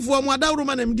adomfo mu wada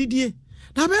roma na mdidie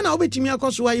na be na obetimi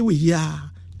akoso ayi we ya.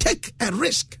 Take a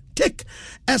risk, take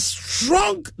a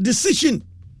strong decision.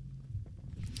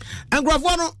 And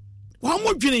Gravano, one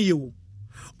more dwene you.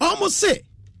 Almost say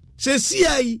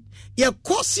CI, ye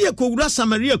kosi ye kogura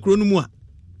Samaria Chronumua.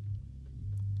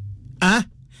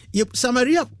 Ye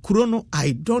Samaria Chrono,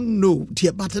 I don't know,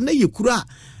 dear, but na ye kura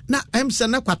na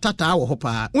emsana kwatata awo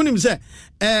hopa. Unim se,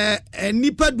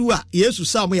 nipa dua Yesu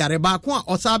samu ya reba kwa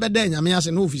osabe de nyame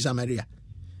ase no fi Samaria.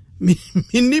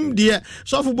 Minim dear,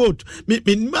 sofu boat,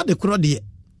 minima de kro dear.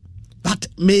 But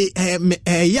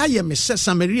ya me se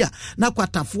Samaria na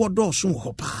kwatafo do so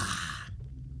hopa.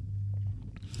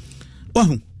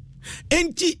 Ohu.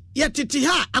 Enti yetiti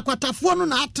ha akwatafo no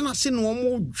na atena se no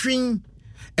mo dwen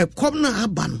ekom na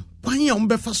aba no. Kwan ya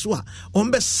ombefa so a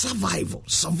ombe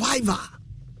survivor.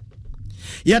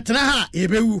 Yetena ha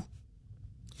ebewu.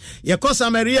 Yekọ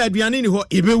Samaria aduane ni ho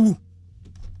ebewu.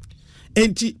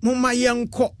 Enti mumma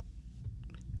yenko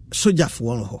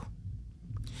sojafo no ho.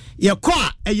 Yekọ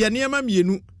a eye niema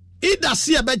mienu ida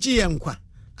se abachi yenkwa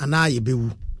ana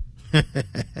yebewu.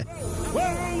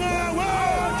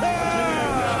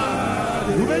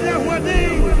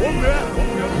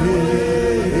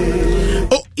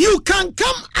 Oh, you can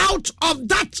come out of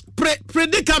that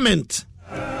predicament,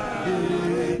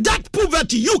 that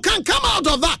poverty. You can come out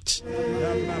of that.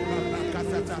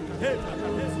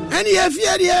 And if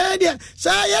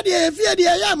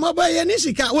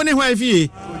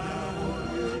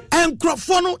and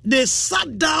Crofono, they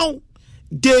sat down,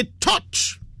 they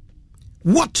taught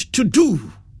what to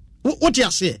do. What you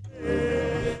say?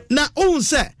 Now, on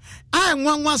say, I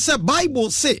want say Bible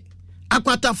say,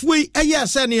 akwatafui eye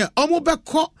say ne omo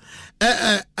beko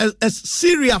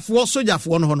Syria for soldier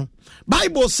for no.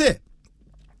 Bible say,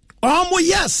 omo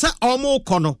yes omo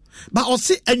kono, but o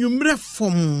say enumere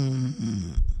from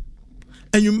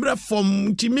anwummerɛ fam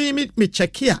nti me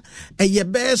check here ɛyɛ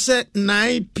bɛyɛ sɛ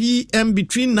 9 p.m.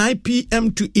 between 9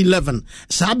 p.m. to 11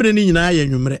 saa bere no nyinaa yɛ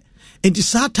anwummerɛ nti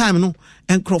saa time no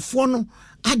nkurɔfoɔ no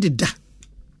adeda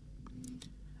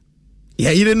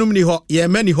yɛyerenom ni hɔ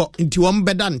yɛma ni hɔ nti wɔn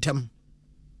bɛda ntɛm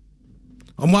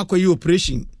ɔmo akɔyi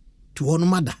operation to wɔn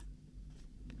mada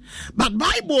but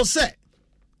Bible say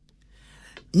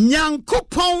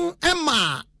Nyankopɔn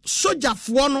ɛma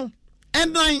sogyafoɔ no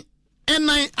ɛnan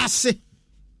ase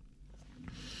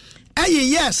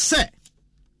ɛyeyɛ sɛ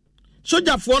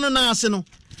sogyafoɔ no nan ase no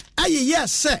ɛyeyɛ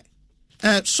sɛ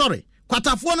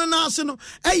kwatafoɔ no nan ase no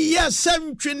ɛyeyɛ sɛ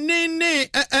ntwene ne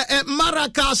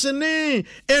maracas ne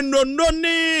enono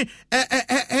ne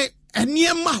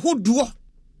nneɛma hodoɔ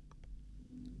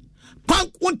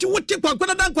wote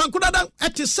kwankwodadan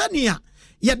ɛte sɛnea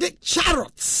yɛde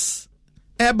chariots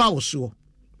ɛba wo soɔ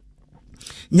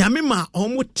nyame ma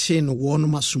ɔmo te no wɔ no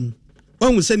masom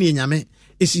ɔhu sɛnea nyame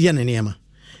ɛsi yɛ ne nneɛma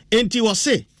enti wɔ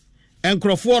se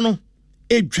nkurɔfoɔ no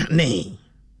ɛdwane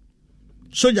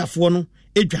sogyafoɔ no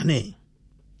ɛdwane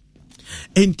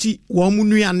enti wɔn mu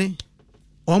nuane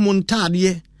wɔn mu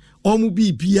ntaadeɛ wɔn mu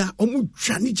biribia wɔn mu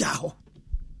dwane gya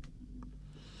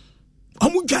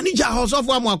hɔ so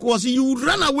for amako say you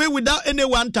run away without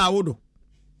anyone tawodo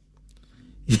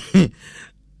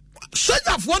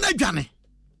sogyafoɔ no adwane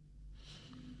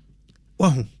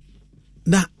wahu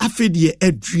na afedie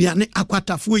aduane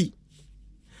akwatafoɔ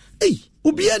yi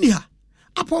obia ni ha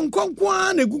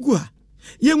apɔnkɔnkɔa na gugu ha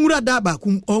yɛnwura da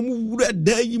baakum ɔmwura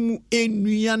da yi mu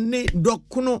enuane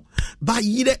dɔkono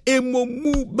bayire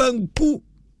emomu banku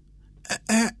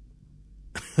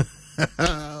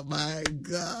my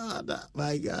God.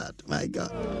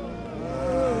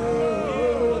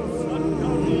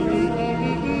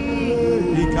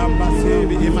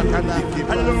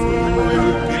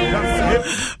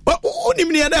 Onim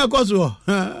ni ada akoso.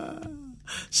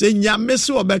 Se nyame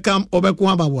se obekam obeko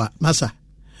abawa masa.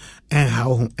 Ha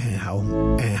ho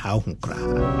kra.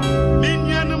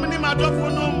 Minyanum ni madofo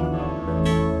nom.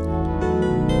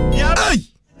 Ai.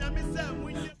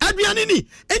 Aduane ni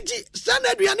enti sana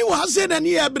aduane wo ase na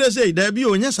ne yabre sei da bi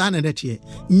onya sa na dete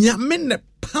nyame ne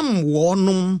pam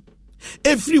wonom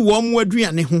efri wo mo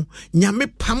aduane ho nyame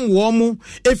pam wo mo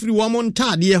efri wo mo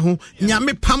ntade ho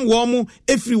nyame pam wo mo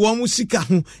efri wo mo sika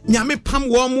ho nyame pam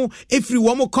wo mo efri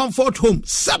wo mo comfort home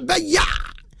sabaya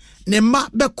ne ma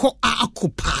beko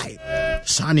occupy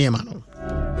sane ma no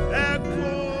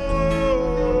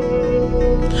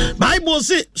Bible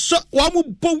say so wo mo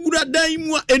powura dan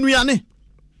mu enuane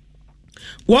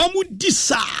Wamu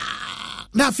disa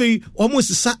na fe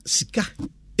almost sika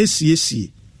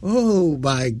esi. Oh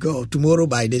my God, tomorrow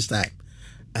by this time.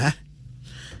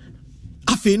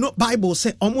 Afe no Bible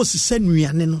say almost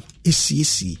senuane no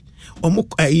esi. Omo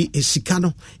esika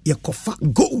no yekofa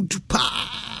gold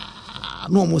pa.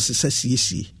 No almost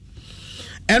esi.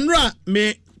 Enra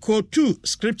me quote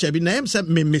scripture bi na em say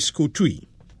me misquote.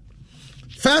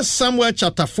 1 Samuel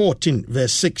chapter 14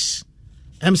 verse 6.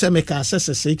 Em say me ka say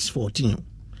 6:14.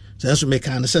 So make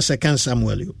an 2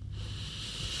 Samuel.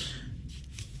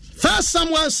 1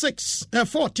 Samuel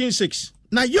 14:6.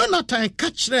 Na Jonathan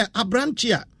kachre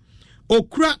abrantia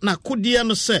okura na kodie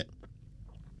no se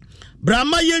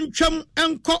brama yentwam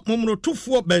enko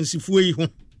momrotofo bansifuo yi ho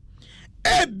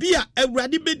ebia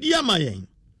awurade bedi amayen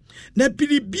na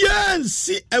biribia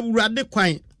nsi awurade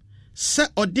kwan se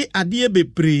ode ade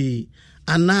bebre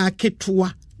ana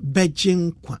ketoa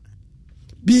begenkwa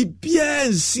bibia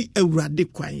nsi awurade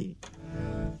kwan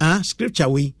scripture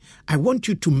we I want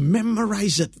you to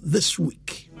memorize it this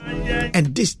week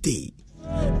and this day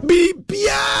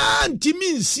bibia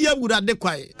ntimi nsi awurade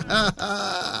kwan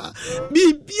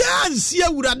bibia nsi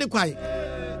awurade kwan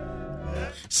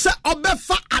sa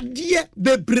obefa ade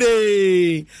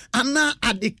bebre ana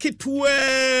ade ketewa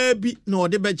bi na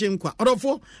ode begenkwa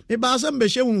orofo me ba sa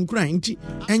mbehye hu nkran nti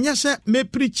enya se me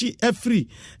preach free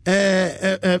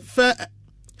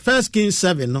 1 Kings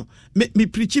 7 no me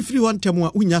preach free one time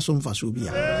a unya so mfa so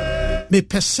bia me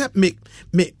pese me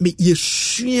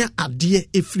yesua ade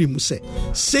efri mu se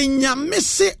nyame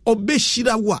se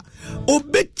obehira wa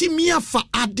obetimi afa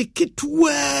ade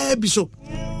ketewa bi so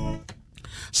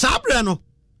sabre no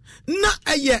na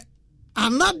eye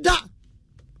another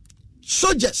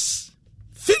soldiers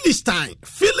Philistine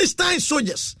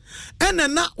soldiers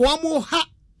na wamo ha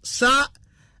sa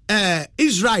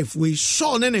Israel we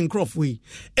saw nen nkrof we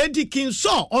edi king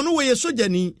saw ono we soldier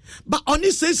ni but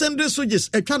oni 600 soldiers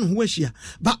etwa no ho ahia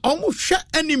but omo hwe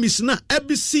enemies na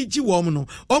abisigi wo no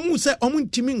omo se omo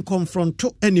ntimi confront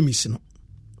enemies no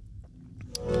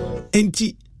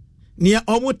enti Nia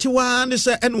omotiwa ne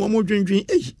se ene omodwendwen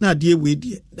na de we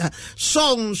die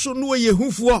song so no ye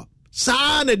hufuo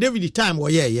saa na David time wo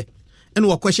ye ene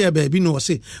wo kwahye baabi no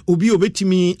se obi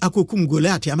obetimi akokum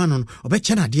Goliath ama no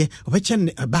obeche na de obeche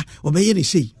ne ba obeye ne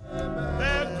sei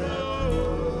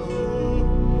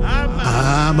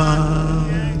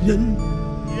amen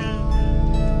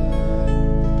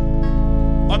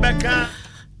obeka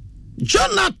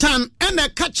Jonathan ene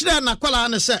kachire na kwala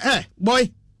ne se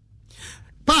boy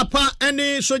Papa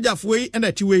any soldier way and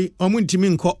that way or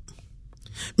muntiminko.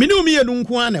 Minumi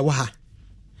nunqua ne waha.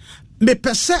 Me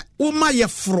pese uma ye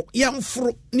fro, yam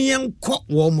fro, nian cock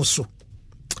warmoso.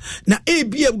 Na a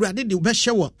be a radid the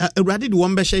besha one, a radid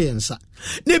one besha yensa.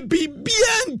 Ne be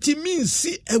bien timin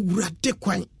see a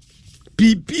radiquine.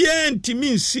 Be bien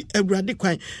timin see a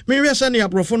radiquine. Maybe a sunny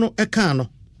abrofono a cano.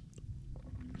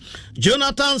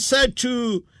 Jonathan said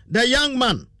to the young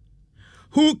man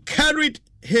who carried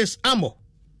his armor,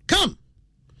 "Come,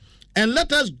 and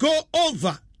let us go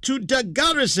over to the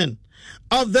garrison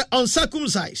of the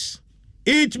uncircumcised.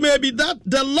 It may be that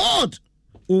the Lord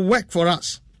will work for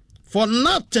us, for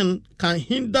nothing can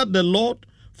hinder the Lord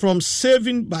from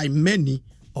saving by many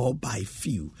or by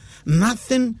few."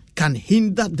 Nothing can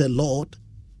hinder the Lord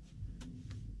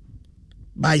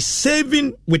by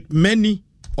saving with many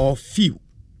or few.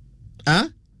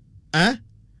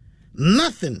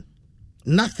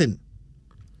 Nothing.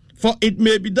 For it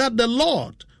may be that the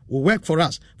Lord will work for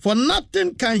us. For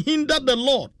nothing can hinder the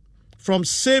Lord from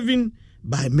saving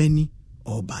by many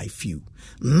or by few.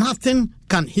 Nothing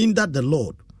can hinder the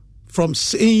Lord from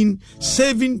saving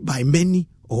by many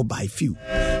or by few.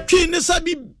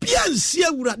 Sabi biansia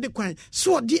urade kwan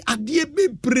so di ade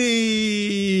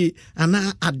bebre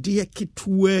ana ade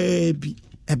ketwa bi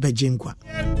ebejenkwa.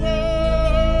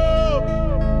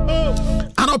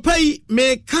 Anopai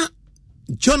meka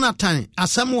Jonathan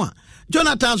asamwa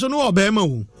Jonathan so no obema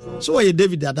wu so ye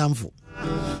David adamfo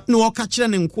no o ka kire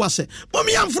ne nko ase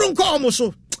momi amfro nko omo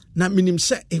so na minim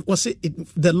say it was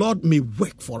the Lord may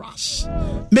work for us.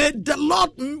 May the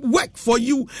Lord work for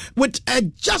you with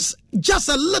just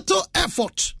a little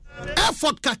effort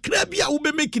kakra bia wo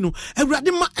be make no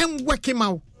awurade ma en work him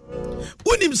out.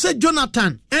 Unim say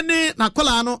Jonathan ene na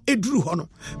kola no eduru ho no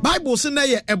Bible say na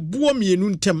ye eboa mienu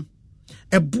ntem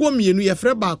eboa mienu ye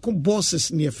frɛ baako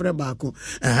bosses ne ye frɛ baako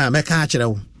meka akere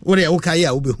wo wore wo kai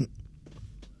a wo behu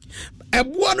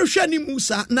eboa no hwɛ ni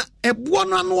Musa na eboa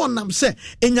no ano onam sɛ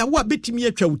enyawo a betimi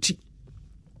atwa wuti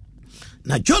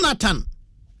na Jonathan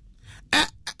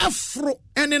afro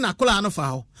ene na kola no fa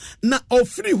ho na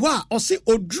ofiri ho a ɔse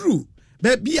oduru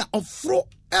baabi a ɔfro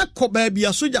ekɔ baabi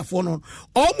a sojafo no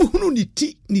ɔmuhunu ni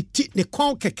ti ne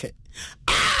kon keke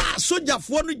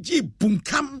sojafo no gi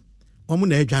bunkam ɔmo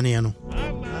na adwane no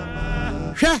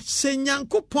hwɛ sɛ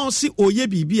Nyankopɔn si oye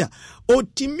bibia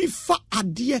otimi fa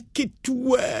ade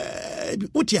ketuwa bi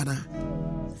otiana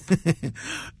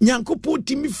Nyankopɔn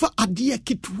otimi fa ade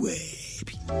ketuwa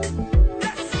bi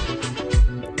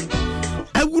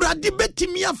awurade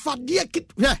betimi afa ade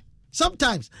ketuwa.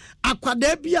 Sometimes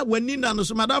akwada bia wani na no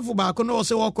so madafo ba ko no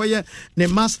se wokoye ne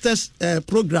masters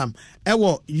program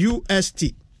ewo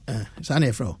UST sana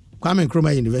efro Kwame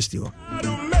Nkrumah University ho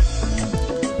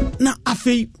na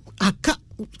afei aka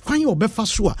kwan obefa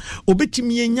so a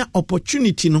obetimi enya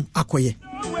opportunity no akoye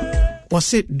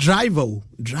was it driver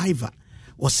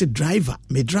was it driver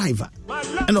me driver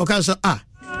and okay so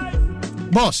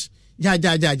boss jai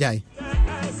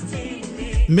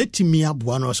metimi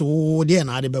aboa no so wo de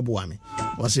na ade beboa me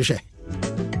wo se hwe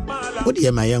wo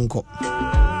de ma yenko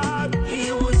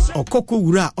okoko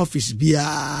wura office bia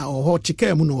oho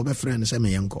tika mu no obe friend se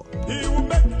me yenko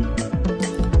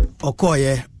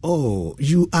okoye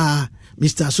you are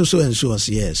Mr. So and so.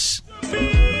 Yes.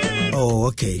 Oh,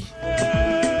 okay.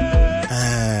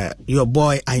 Your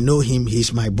boy, I know him.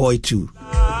 He's my boy too.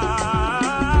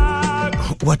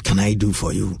 What can I do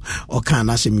for you? Or can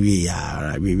I say we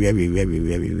and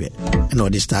all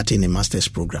this starting a master's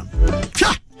program.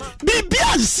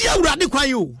 Bibia sia urade kwa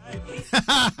you.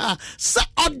 Sa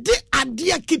ode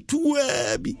ade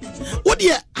ketuwa bi. Wo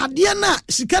de ade na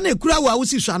sika na ekura wa wo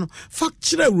si so ano.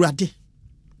 Facture urade.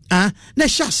 Na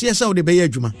shas yes how de be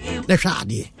adwuma. Na hwa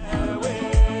ade.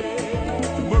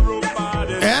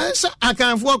 Yes, I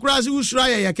can for cross usra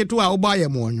ya ketuwa oba ye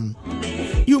mo onyu.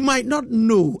 You might not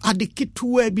know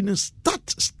adiketuwa bi no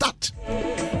start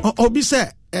or be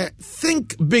say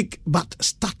think big but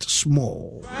start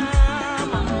small.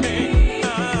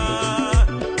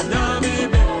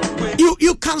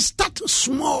 You can start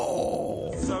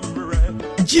small.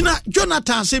 Gina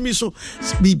Jonathan semi so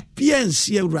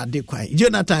BBNC Eurade Quine.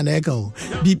 Jonathan Echo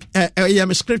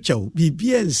am scripture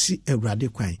BBNC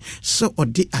Eurade Quine. So or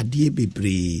de adie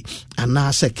bebre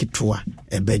anasa kitwa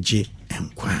ebeje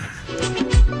enkwa.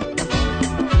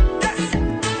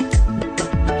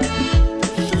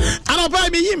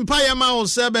 Anapa me yimpa ya ma wo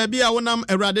se baabi a wonam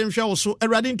Awurade nhwe wo so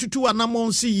Awurade ntutu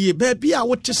anamon si ye baabi a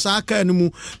wote saaka no mu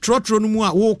trotro no mu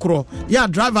a wo kro ya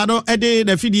driver no ede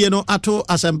na fidie no ato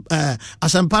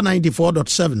asempa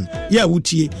 94.7 ya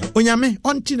wutie onyame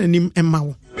onti nanim emma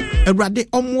wo Awurade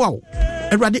omwa wo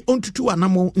Awurade ontutu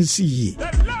anamon nsi ye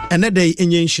ene dey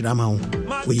enye nhirama wo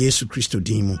wo Yesu Kristo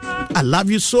din mu. I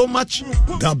love you so much.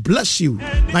 God bless you.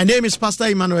 My name is Pastor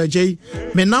Emmanuel J.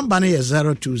 My number is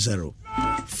 020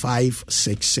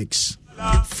 566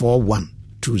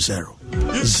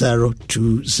 4120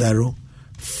 020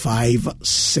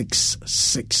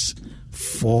 566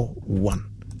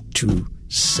 4120.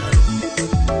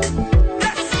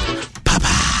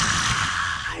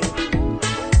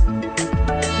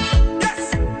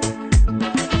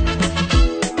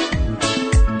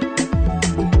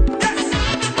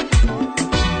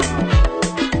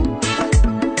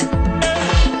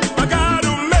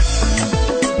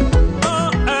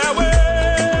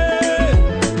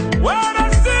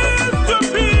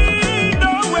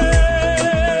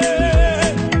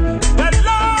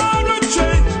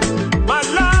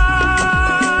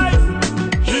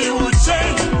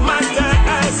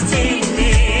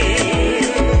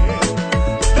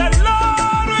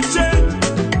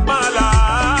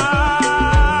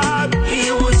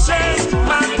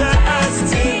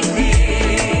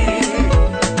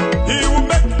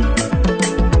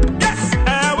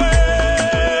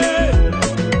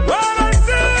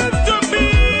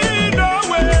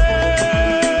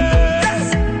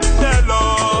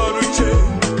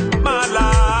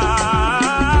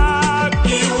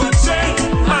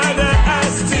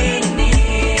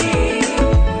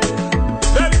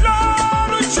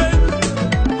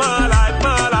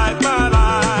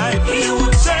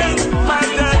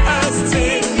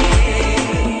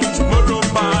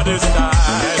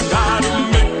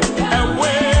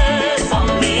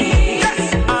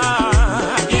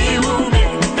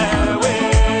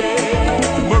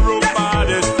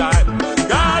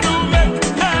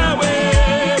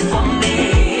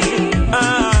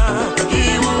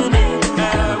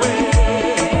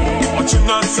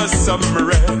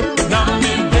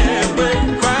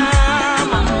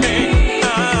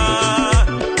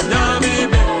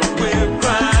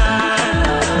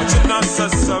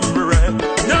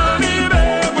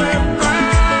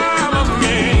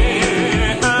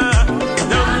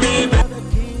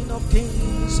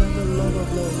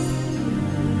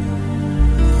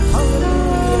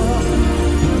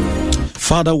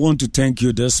 Father, I want to thank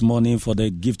you this morning for the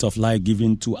gift of life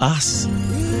given to us.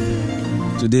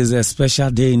 Today is a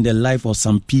special day in the life of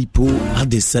some people as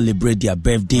they celebrate their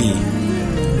birthday.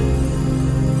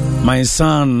 My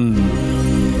son,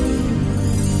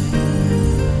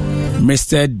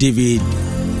 Mr. David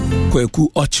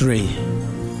Kweku Ochre,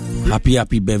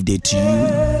 happy birthday to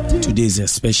you. Today is a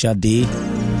special day.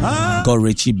 God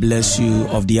richly bless you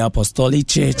of the Apostolic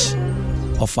Church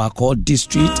of Akko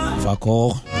District, of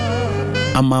Akko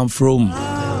Amman from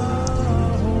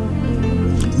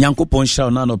Nyankopon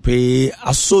shall na no pay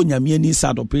aso nyame ani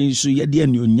sa do pay so ye de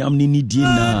anuonyam ni die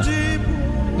na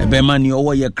ebe ma ni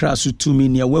owo ye kra so tumi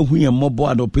ne wahu ye mobo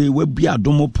adope wabi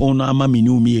adomo pon na ama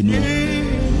menu mienu.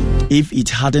 If it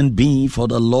hadn't been for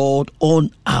the Lord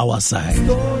on our side,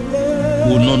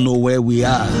 we would not know where we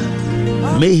are.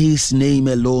 May his name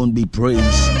alone be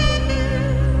praised.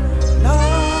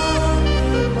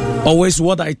 Always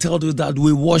what I tell you that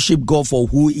we worship God for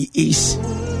who he is.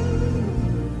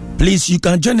 Please, you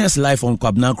can join us live on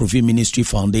Kwabena Kofi Ministry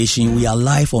Foundation. We are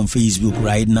live on Facebook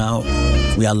right now.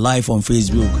 We are live on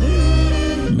Facebook.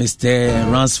 Mr.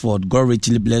 Ransford, God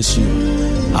richly bless you.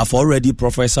 I've already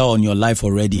prophesied on your life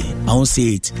already. I won't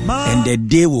say it. And the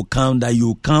day will come that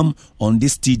you come on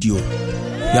this studio.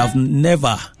 You have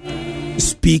never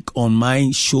speak on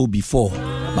my show before.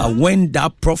 But when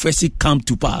that prophecy come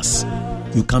to pass,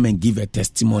 you come and give a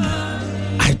testimony.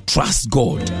 I trust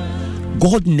God.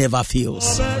 God never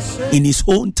fails. In his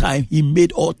own time, he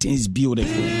made all things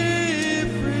beautiful.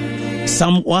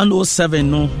 Psalm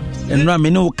 107, no. And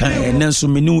Ramino can and then so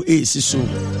menu is so.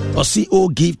 Or see, oh,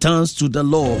 give thanks to the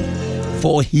Lord,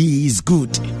 for he is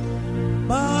good.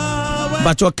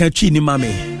 But what can you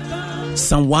mame?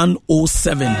 Psalm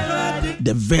 107,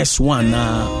 the verse 1.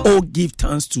 Oh, give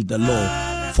thanks to the Lord,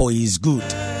 for he is good.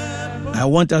 I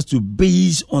want us to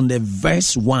base on the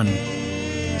verse 1.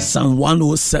 Psalm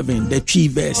 107, the 3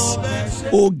 verse.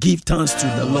 Oh, give thanks to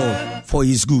the Lord for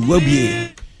his good. Well, be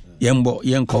yenko.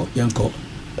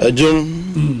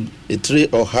 Ajum, itri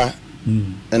oha,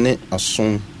 ane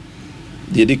asun.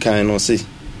 Didi kan no say.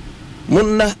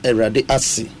 Munna erade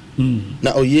asi.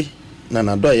 Na oye na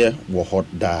nadoye wo hɔ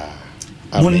daa.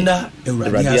 Munna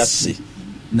erade asi.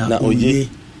 Na oye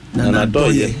na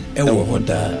nadoye wo hɔ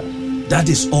daa. That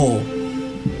is all.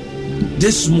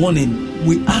 This morning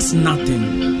we ask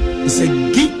nothing. He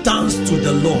said, give thanks to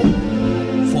the Lord,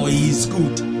 for he is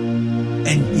good,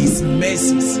 and his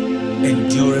mercies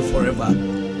endure forever.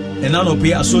 And now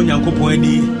we are so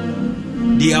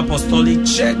the Apostolic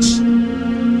Church,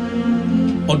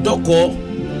 Odoko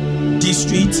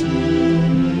District,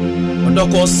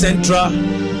 Odoko Central,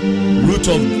 Root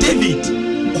of David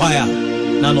Choir.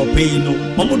 Nano pay no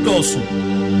Omodosu,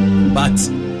 but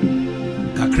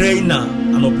Kakreina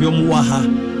and Opium Waha,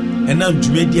 and now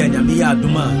Jumedia Yamia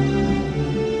Duma,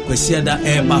 Kwesiada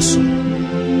Air Basso.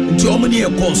 Germany a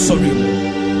call sorry.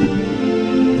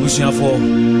 Wishing for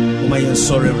my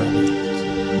sorry.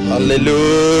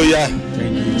 Hallelujah.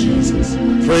 Thank you, Jesus.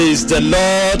 Praise the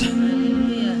Lord.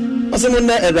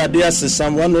 Asemuna eradia se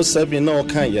Psalm 107 no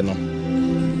kan ye no.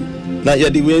 Na ye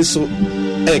di we so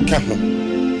e ka ho.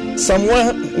 Psalm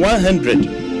 100.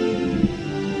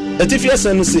 Etifia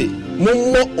sen say,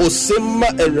 "Mommo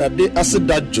osema erade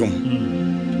aseda dwom."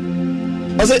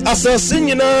 Ase asase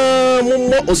nyina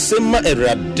mommo osema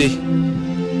erade.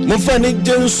 Momfa ni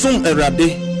jensum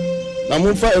erade. Na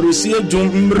momfa erusie dwom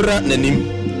mmra nanim.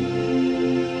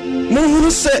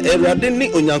 Mohuru se erade ni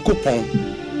Onyankopɔn.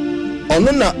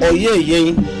 Ono na oye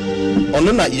yen.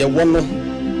 Ono na ye wono.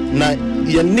 Na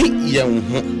ye ni yen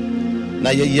ho. Na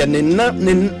ye ne na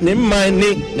ne man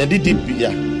ni na didi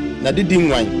bia. Na didi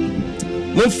nwan.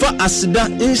 Momfa asida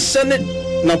nhyene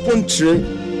na pontre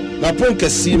na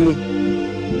ponkasi mu.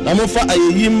 Na momfa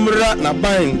ayeyi mmra na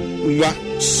ban nwa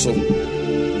so.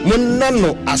 Monna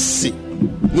no ase.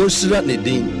 Monsira ne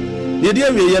din. Ye de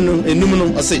awie no enum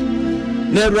no ase.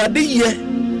 Na Awurade ye.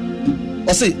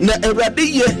 Ose na Awurade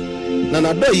ye. Na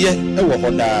nadoye e wo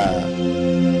hoda.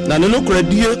 Na ne no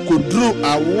kradie koduru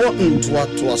awo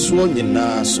ntoatoaso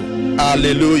nyina so.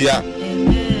 Hallelujah.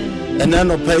 Ena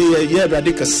no pay ye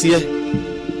Awurade kase.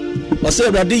 Ose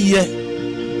Awurade ye.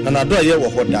 Na nadoye wo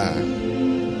hoda.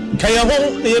 Kaya ho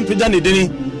ne yempida ne dini.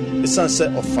 Esanse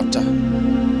ofata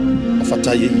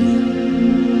ye.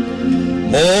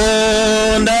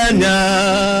 Mondanya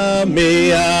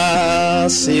mea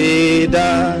seda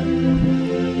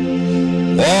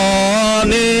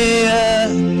one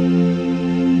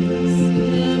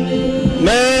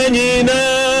menina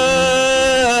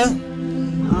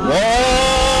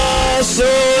wasoma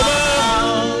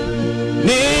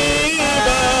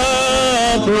niba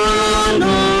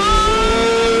krono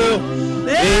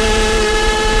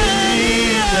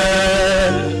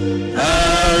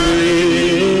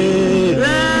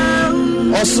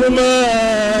Osuma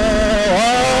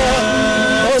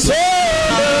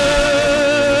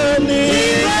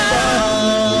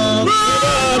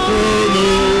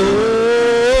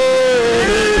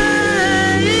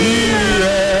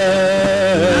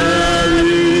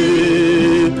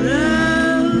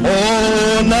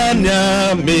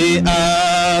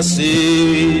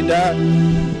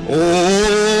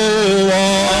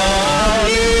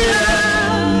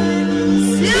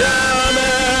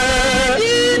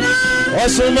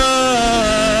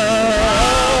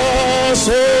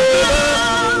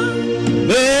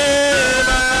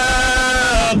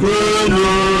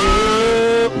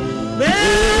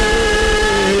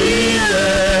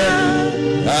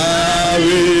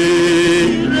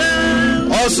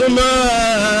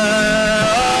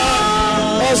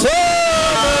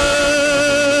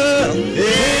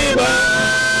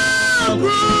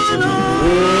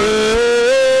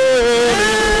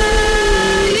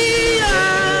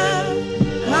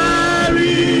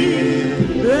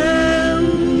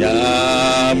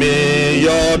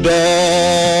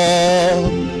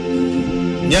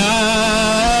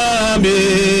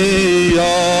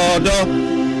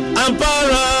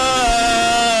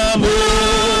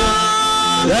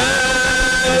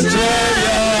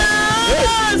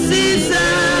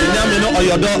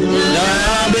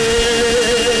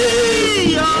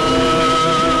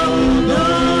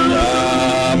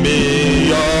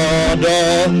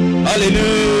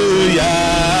Hallelujah.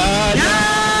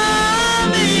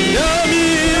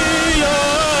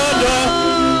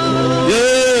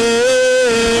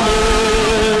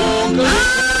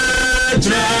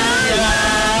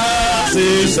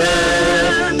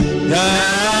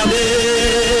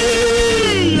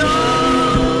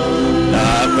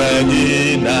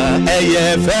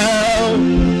 AFL.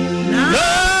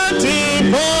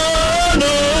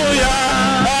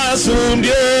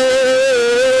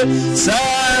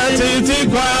 titi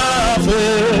kwafo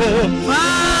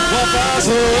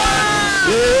wapaso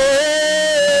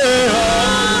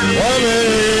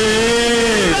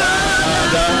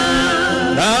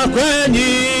na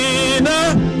kwenyina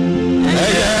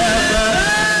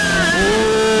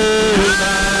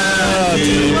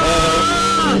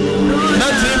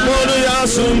natipolu ya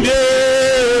sumbe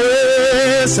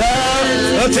sa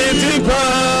titi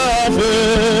kwafo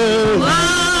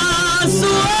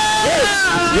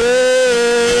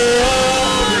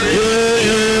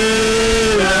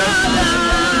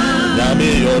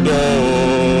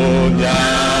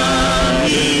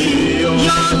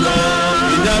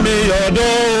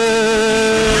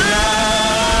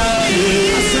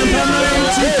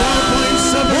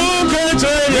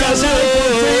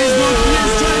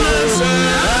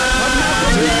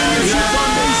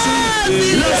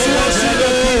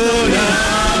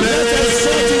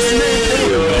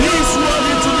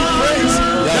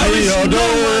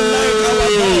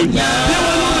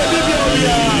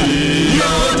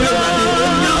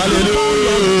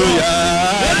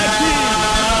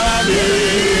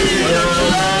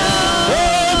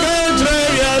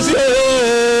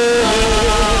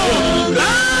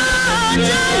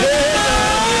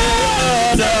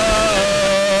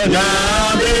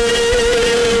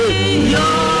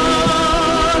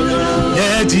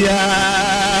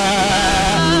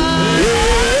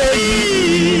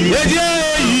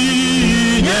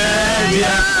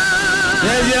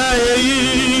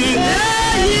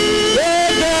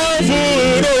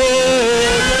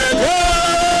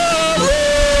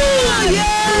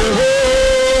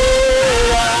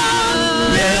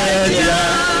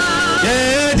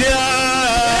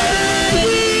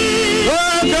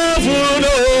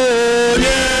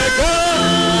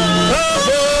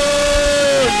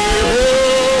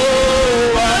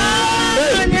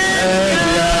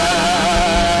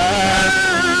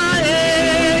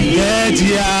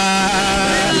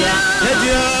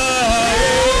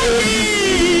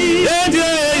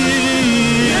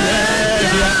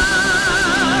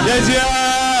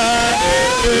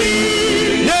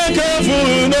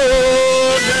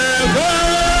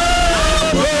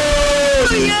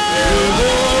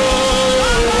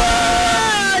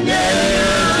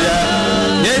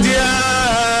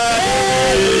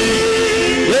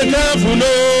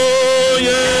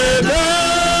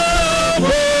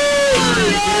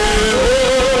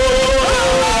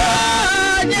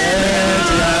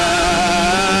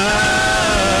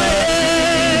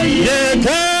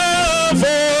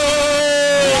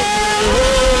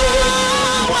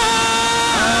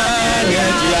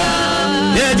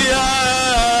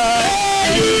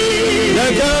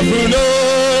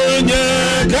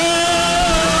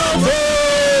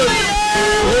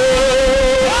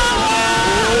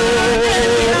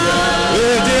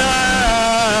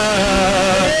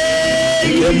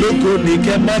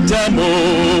Nike matamo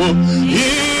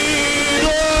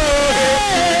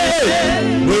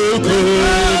Nuku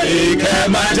nike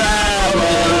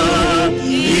matamo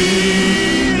Nuku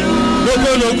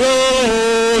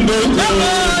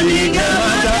nike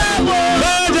matamo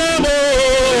Matamo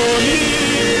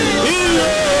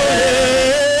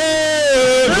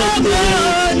Nuku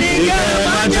nike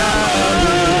matamo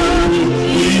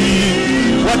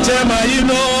Whatever you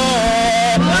know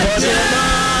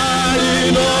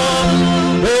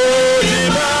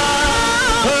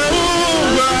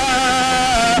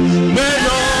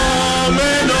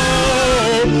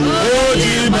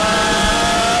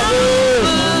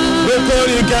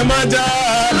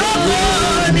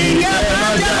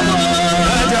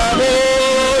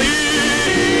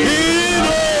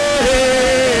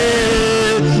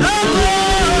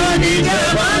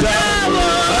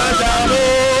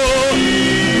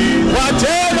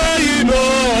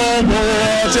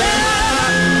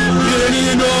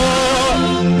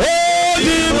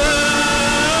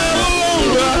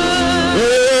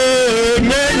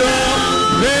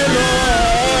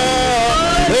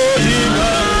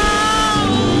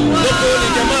Look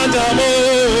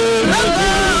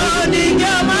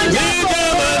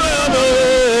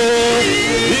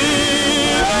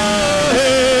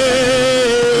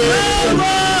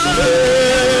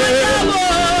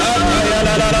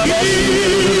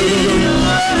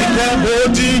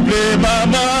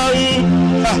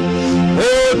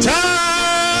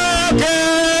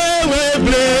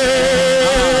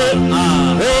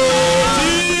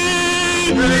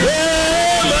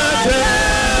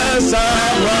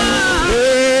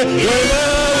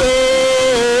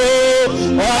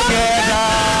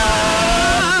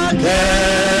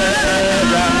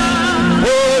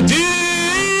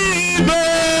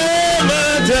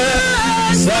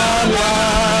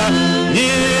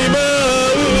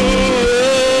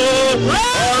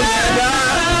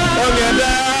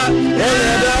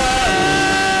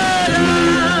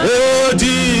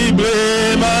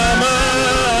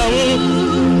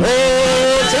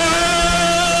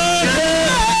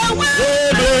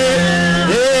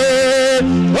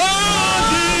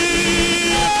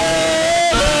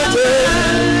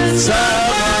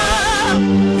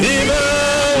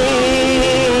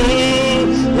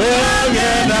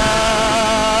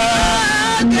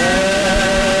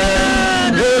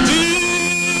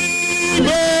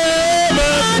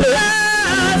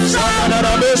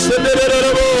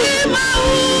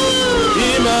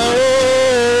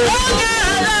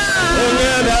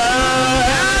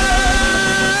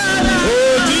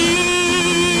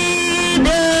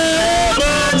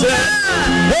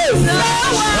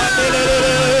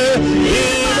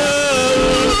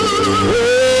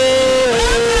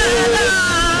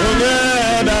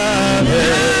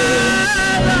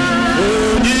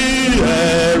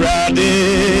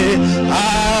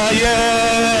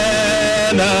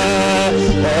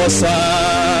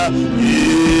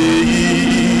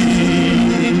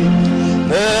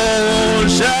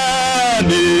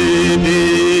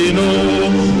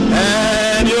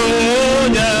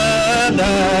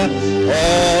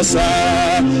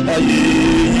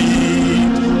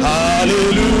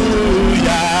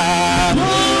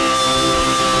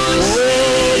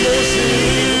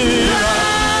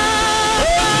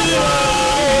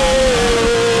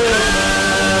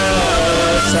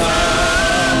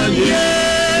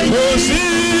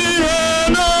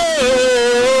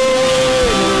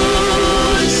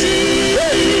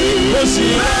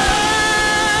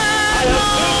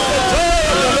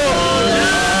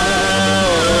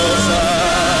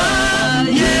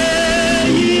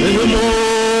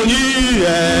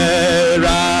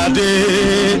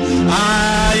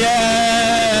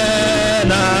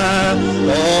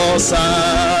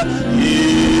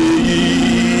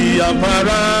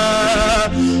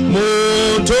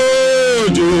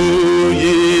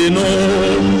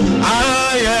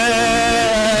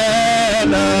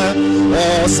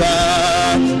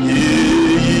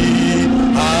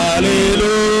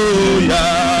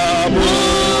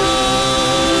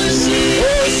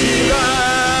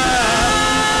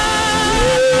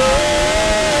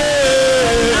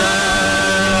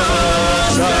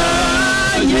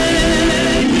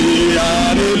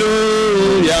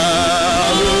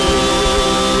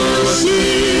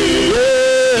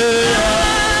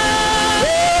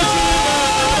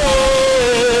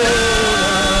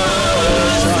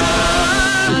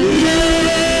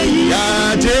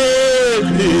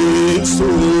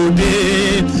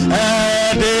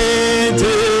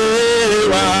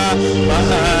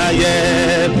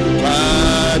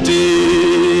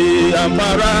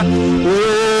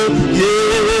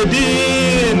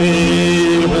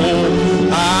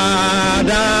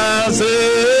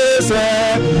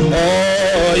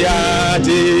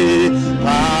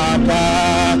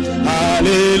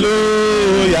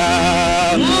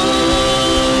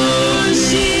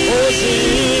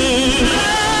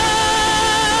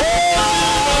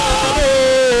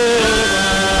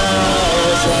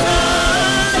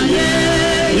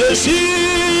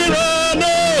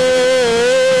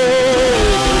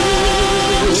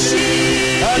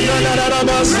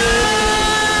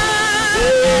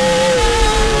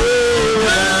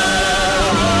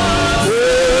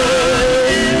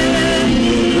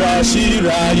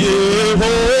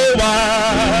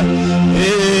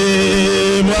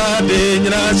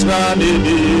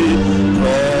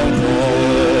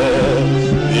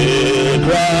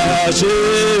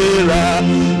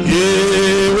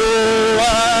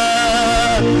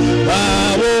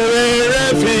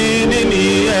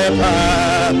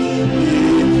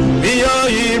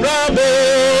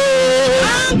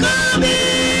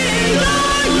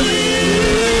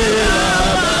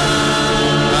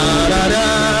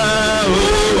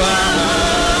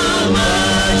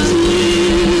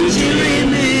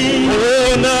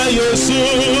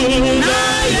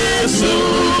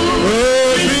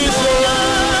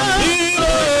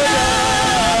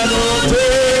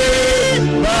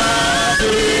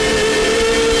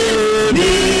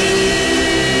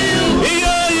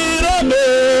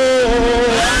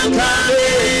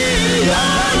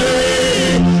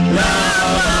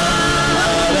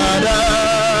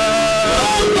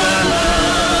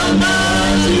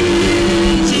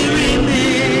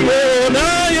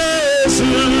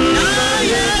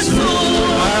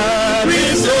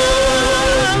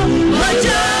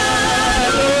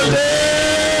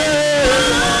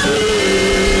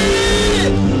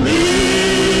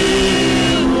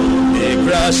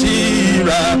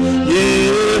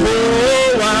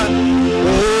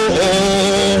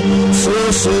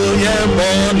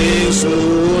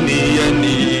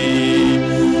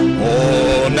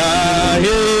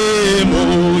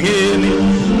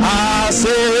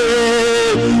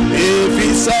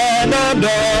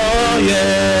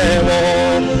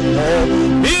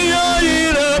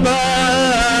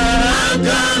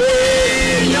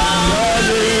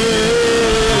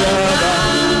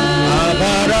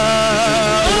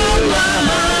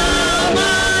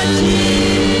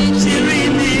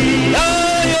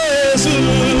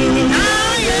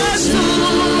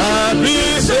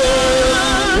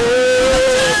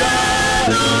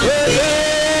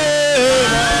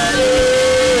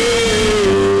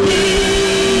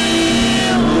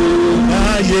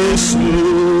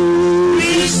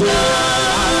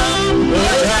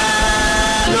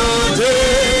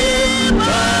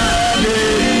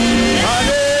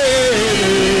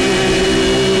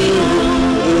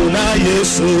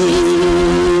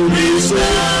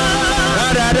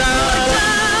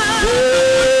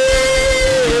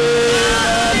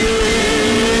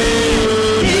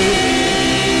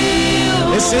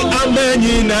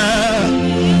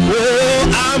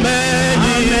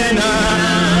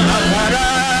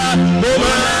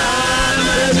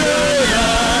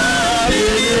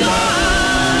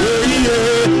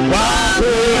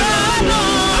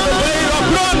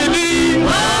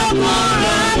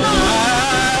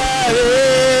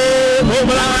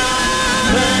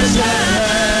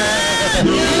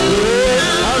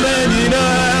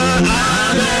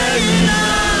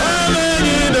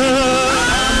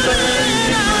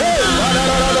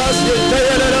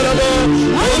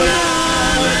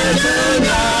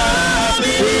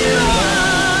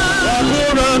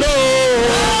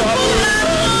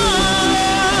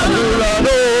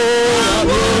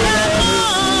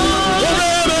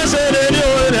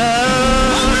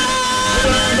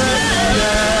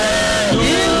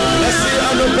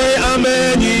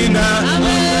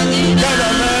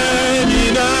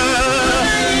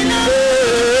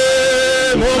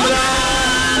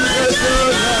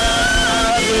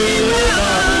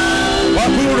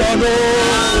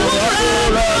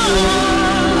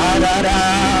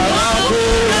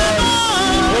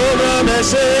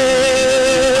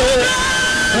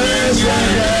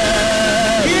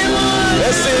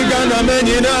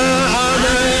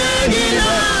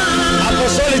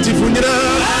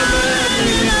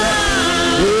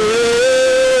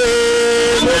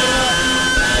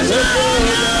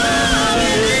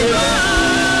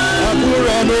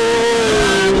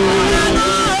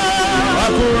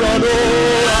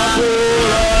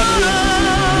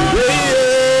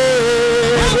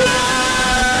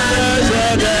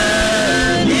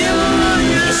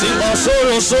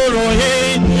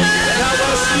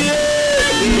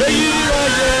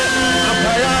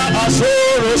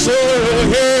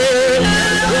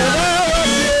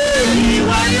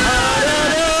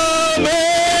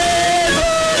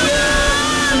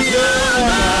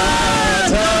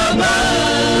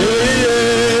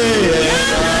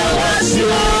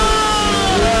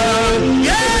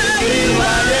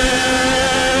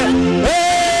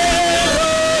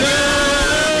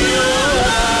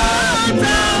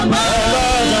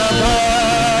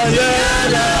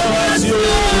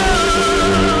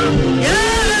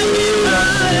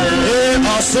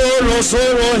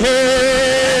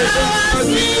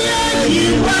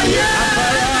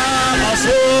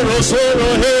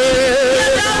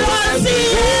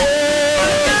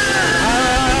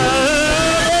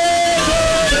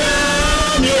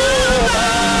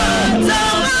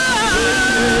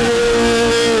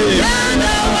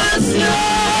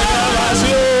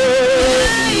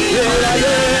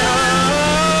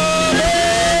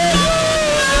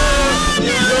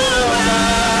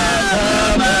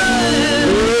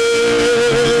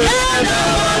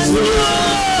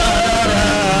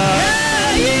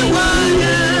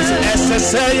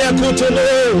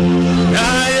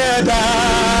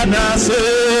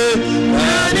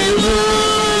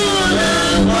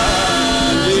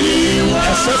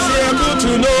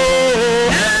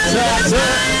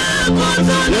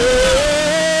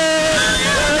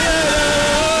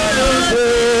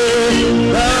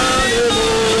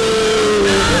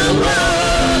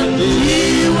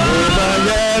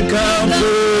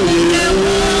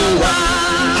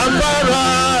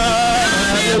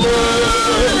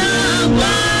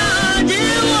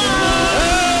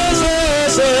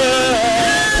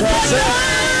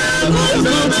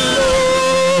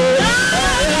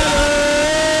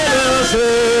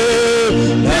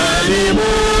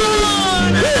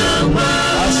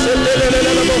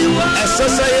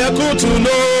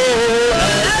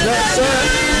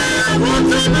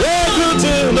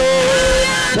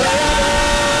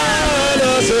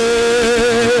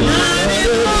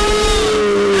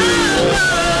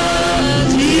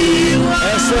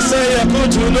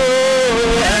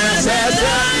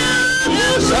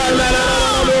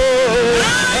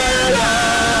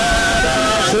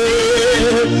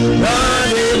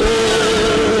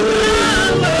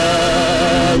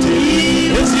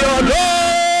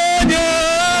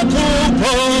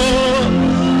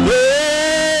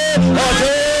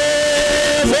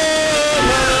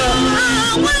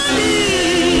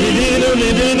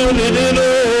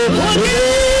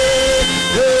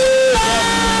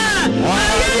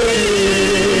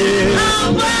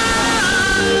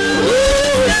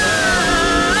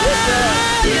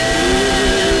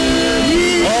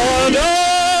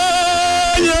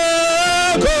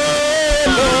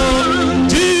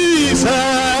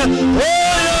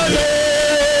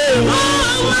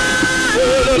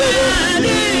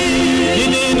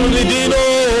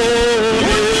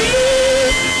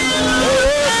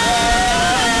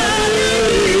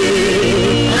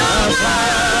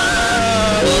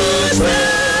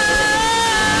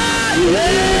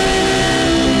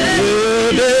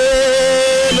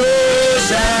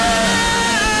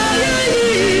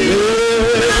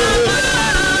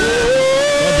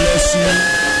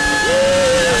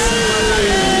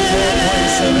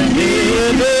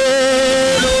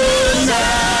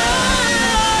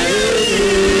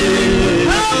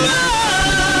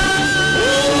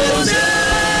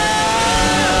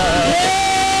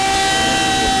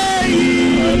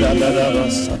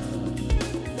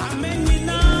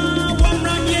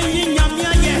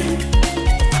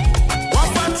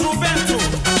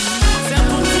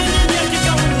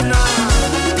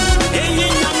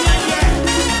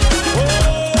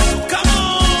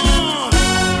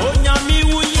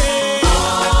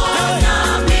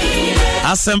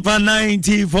Asempa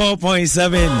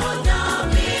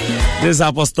 94.7. This is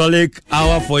Apostolic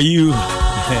Hour for you.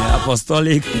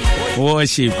 Apostolic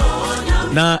Worship.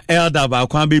 Now, Elder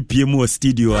Bakwambi PMO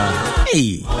Studio.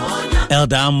 Hey,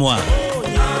 Elder Amwa.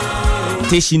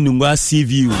 Teshinungwa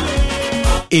Seaview.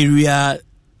 Area.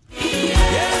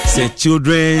 Say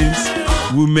children's,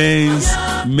 women's,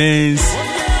 men's,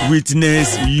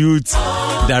 witness, youth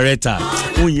director.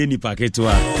 Unye ni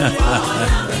paketwa.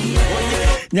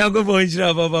 Nyango for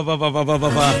inshira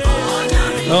papa.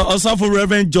 Also for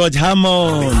Reverend George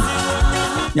Hammond.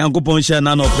 Nyango Ponsha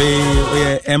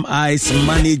Nanope MI's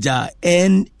manager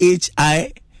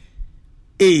NHIA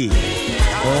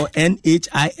or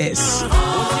NHIS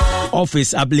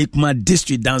office Ablikma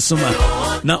district Dansuma.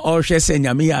 Na Orshe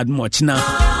Senyami had much na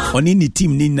on any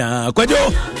team nina.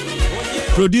 Kwajo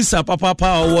producer Papa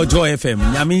Power Joy FM.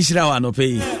 Nyami Shira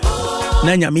Wanope.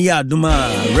 Na Nyami Aduma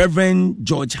Reverend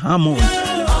George Hammond.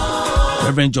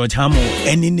 Reverend George Hammond,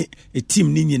 any a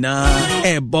team nina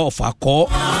a ball for call,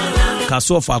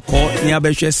 castle for call,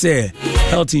 Nyabeshe say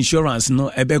health insurance no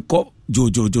ebeko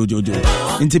Jojo.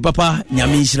 Inti Papa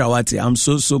Nyami Shrawati, I'm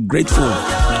so grateful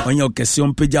on your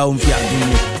question Peja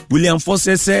William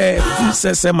Fosse say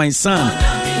my son.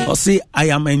 Or say I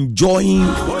am enjoying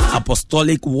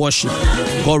apostolic worship.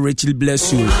 God richly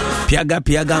bless you.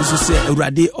 Piaga so say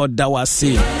Uradi Odawa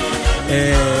say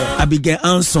Abigail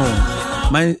Anson.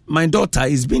 My daughter,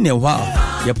 it's been a while.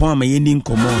 Yapon my ending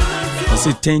common. I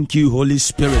say thank you, Holy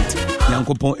Spirit.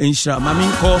 Yankopon Insha.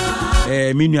 Maminko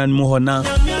Minian Mohona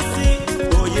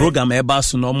program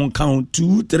Ebasu no mon count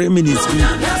 2-3 minutes.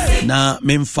 Na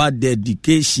memfa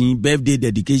dedication, birthday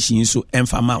dedication so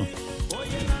enfama.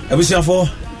 Ebusia for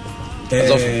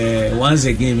once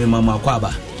again me mama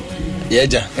kwaba.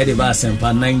 Yeja. Edeba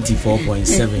Asempa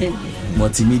 94.7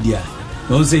 multimedia.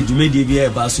 Don't say you made the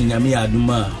Ebasu nyame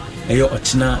aduma. Eyo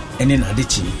ochina ene na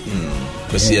adechi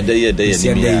kwesi ede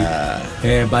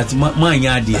but ma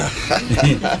nya ade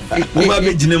mo ba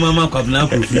be jine mama kwabna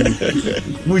kofi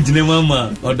mo jine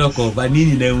mama odoko ba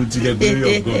nini na to the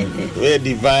glory of God we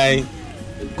divine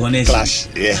connection clash.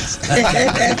 Yes.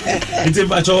 It's a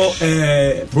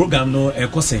program no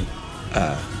ekosen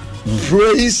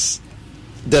praise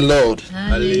the Lord.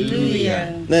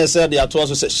 Hallelujah. Now said the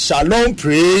atwas say shalom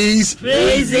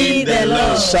praising the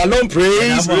Lord. Shalom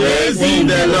praising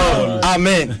the Lord.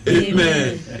 Amen.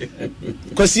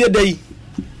 Kwesi day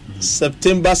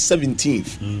September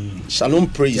 17th. Shalom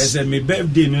praise. Yes, my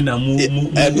birthday no na mu ya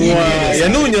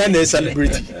no nya na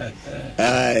celebrate.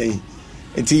 Ai.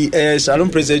 Enti shalom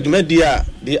praise Jumedia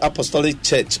the Apostolic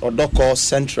Church Odoko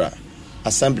Central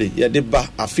Assembly. Ya de ba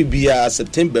afibia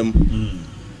September.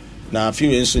 Na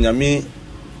afi enso nyame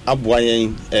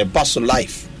aboayen baso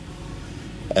life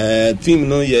theme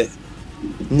no ye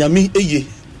nyame eye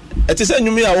etese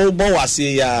nyame a wo bon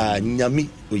wase ya nyame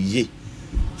oye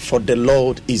for the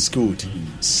Lord is good.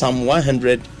 Psalm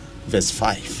 100 verse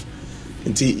 5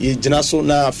 nti ye gina so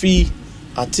na afi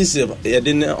artist ye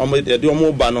de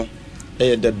omo ba no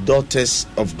the daughters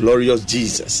of glorious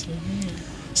Jesus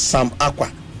Sam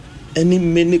Aqua any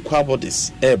many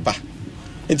quabodies eba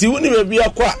nti woni bebi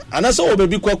akwa anase wo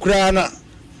bebi kwa kura na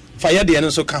fire de no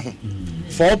so ka ho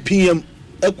 4 pm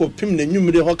ekopim na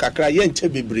nwumire ho kakra ye nche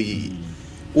bebre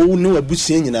wo ne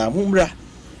wabusia nyina momra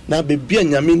na bebi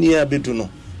anyame ni abedu no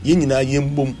ye nyina ye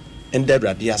mbom enda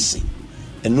brade ase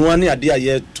eno ane ade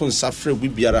aye to nsafre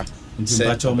bibiara nti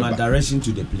bacho my direction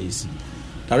to the place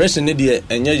direction ne de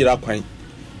enye yira kwan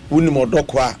woni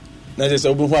modoko a na se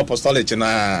obu apostolic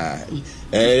na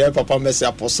ye papa mesi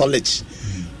apostolic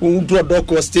do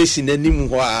doko station anim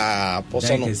ho a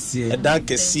posono edan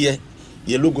kese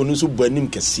ye logo no so bu anim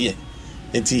kese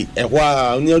enti ehwo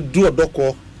a onye do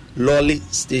doko lolly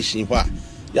station ho a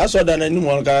ya so da anim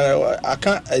ho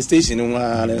aka station ho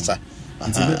a nsa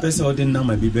enti be pese o de na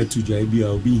ma bi betu jwa bi a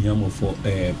obi hiam for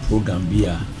program bi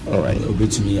a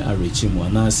obetumi arechi mu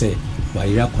na say wa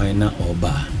ira kwan na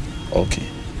oba okay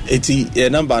eti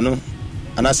number no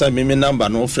anasa me number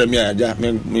no frame ya ja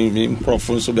me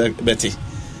microphone so beti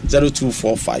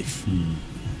 0245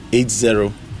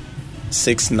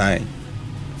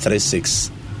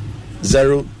 806936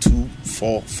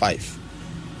 0245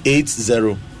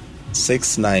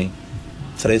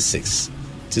 806936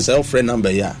 this our friend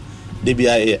number ya they be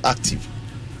active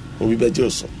obi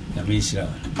beje so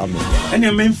amen and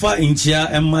your main for inchia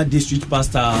Emma district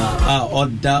pastor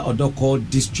order Odoko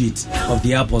district of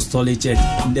the Apostolic Church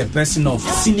in the person of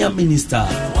senior minister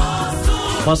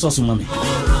Pastor Sumami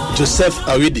Joseph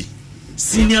Awidi,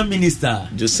 senior minister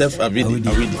Joseph Awidi.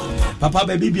 Papa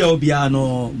baby bia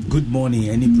no good morning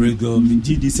any pray go me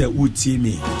say uti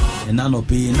me and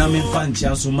anope na me fan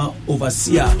chansoma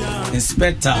overseer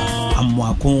inspector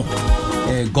Amwako.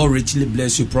 God richly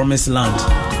bless you, promised land.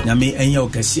 Nyame enye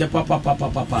okese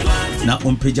papa na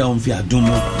ompeja omfi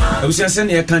adumo. I will say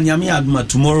na kan nyame aduma,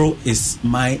 tomorrow is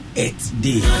my 8th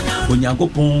day.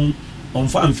 Onyankopon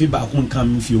onfa amfi ba ko nkan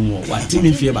mfi wo. Wati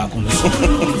mfi ba ko so.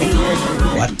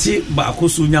 Wati ba ko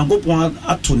so Onyankopon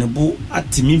ato ne bo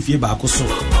atimi mfi ba ko so.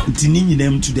 Ntini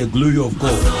nyinem to the glory of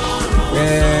God.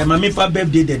 Mami fa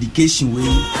birthday dedication we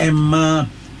Emma.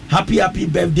 Happy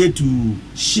birthday to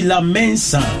Sheila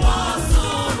Mensah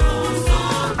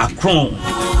Akron.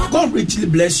 God richly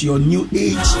bless your new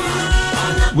age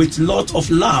with lot of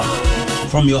love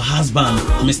from your husband,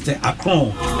 Mr.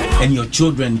 Akron, and your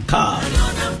children, Carl,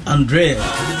 Andrea,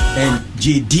 and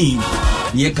J.D.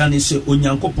 Yekani se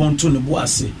Onyankopon to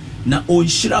nebuase na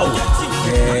onshira wo.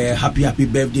 Happy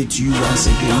birthday to you once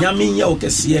again. Nyame ya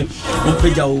okese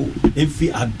onpeja wo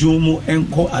emfi adumu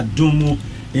enko adumu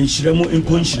enshiremu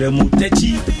enko enshiremu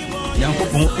techi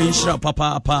Yankopon enshira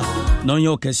papa na onye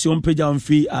okese onpeja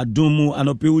onfi adumu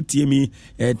anope utiemi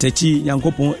techi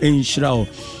Yankopon enshira wo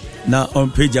na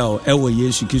onpeja wo ewo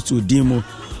Yesu Kristo dimu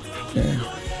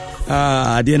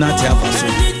ade na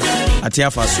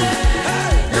atiafa so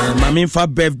mami fa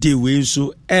birthday we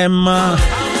so Emma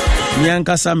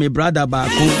Nyankasa me brother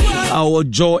baako our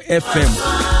Joy FM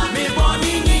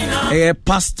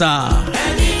pastor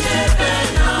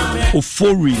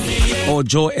Ofori or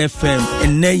Joy FM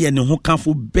ene ye ne ho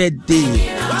kanfo birthday.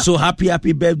 So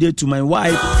happy birthday to my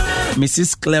wife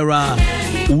Mrs. Clara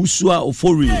Usua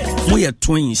Ofori. Moye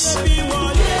twins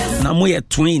na moye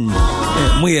twins.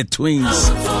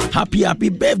 Happy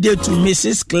birthday to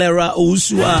Mrs. Clara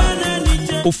Usua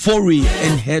Ofori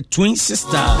and her twin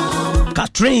sister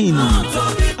Catherine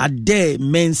Ade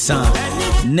Mensah.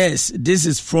 Next, this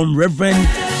is from Reverend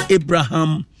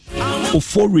Abraham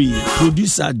Ofori,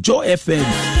 producer Joy FM,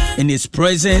 in his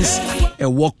presence, a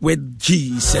walk with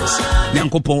Jesus.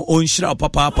 Yankopon onshira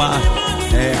papa,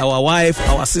 our wife,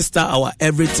 our sister, our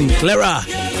everything. Clara,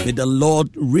 may the Lord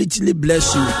richly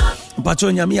bless you.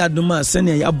 Pacho nyami aduma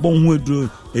sene ya bon wedro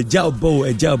eja obo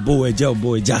eja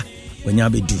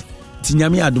wenyabedu. Ti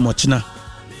nyami aduma china.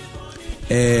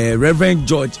 Reverend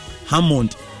George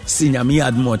Hammond Sinyami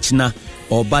Admochina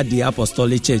Oba the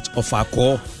Apostolic Church of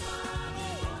Akko.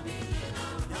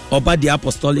 Oba the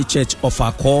Apostolic Church of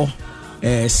Akko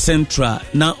Central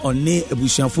na one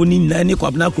ebusianfoni nani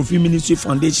Kwabena Kofi Ministry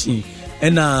Foundation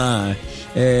ena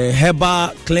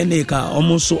Heba Clinic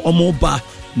almost omoba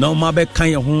na omabe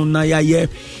kan ho na yaye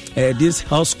this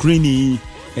house screening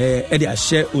e dey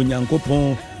share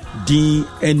Onyankopon din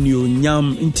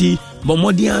enionyam nti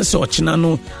bomodian so china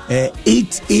no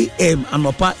 8 a.m.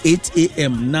 anopa 8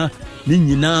 a.m. na ni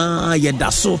nyina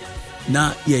yedaso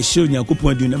na ye show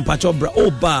Onyankopon din mpacho bra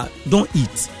oba don't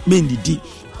eat men didi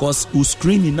cause we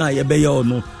screening na ye be ye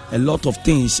no a lot of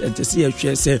things and to see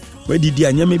share say we didi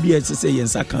anyame bi e say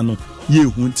yensa kan no ye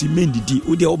hu nti men didi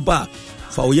wo de oba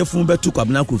fa wo ye fun betu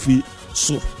Kwabena Kofi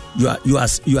so you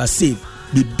are safe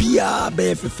the bia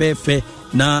be fe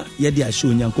na yedi asho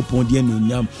Onyankopon de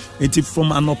anuonyam enti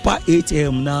from anopa 8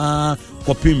 a.m. na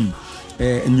kopim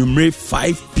enumere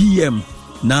 5 p.m.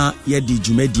 na yedi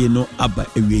dwumadie no aba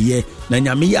ewieye na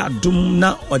nyame ya adom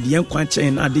na ode yenkwan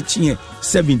chen na ade chie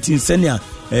 17 senia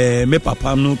me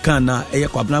papa no kan na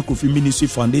Kwabena Kofi Ministry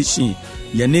Foundation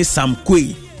ye ne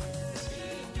Samkwe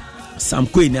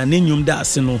na ne nyum da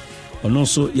ase no ono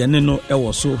so ye ne no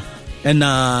ewo so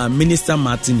na Minister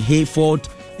Martin Hayford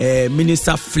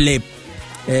Minister Flip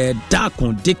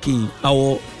Dakon Dikin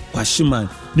our Kwashiman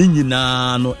ni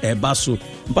nyina no eba so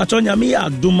mpacho nyame ya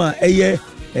adoma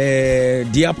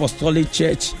the Apostolic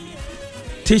Church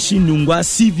Teshinungwa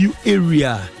Seaview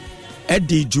area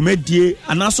the dwumadie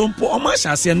anasompo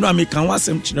omashase no amekan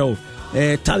wasem kire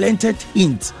talented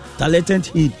hint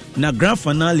na grand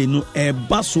finale no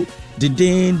eba so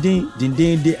den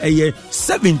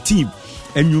 17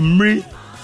 enumere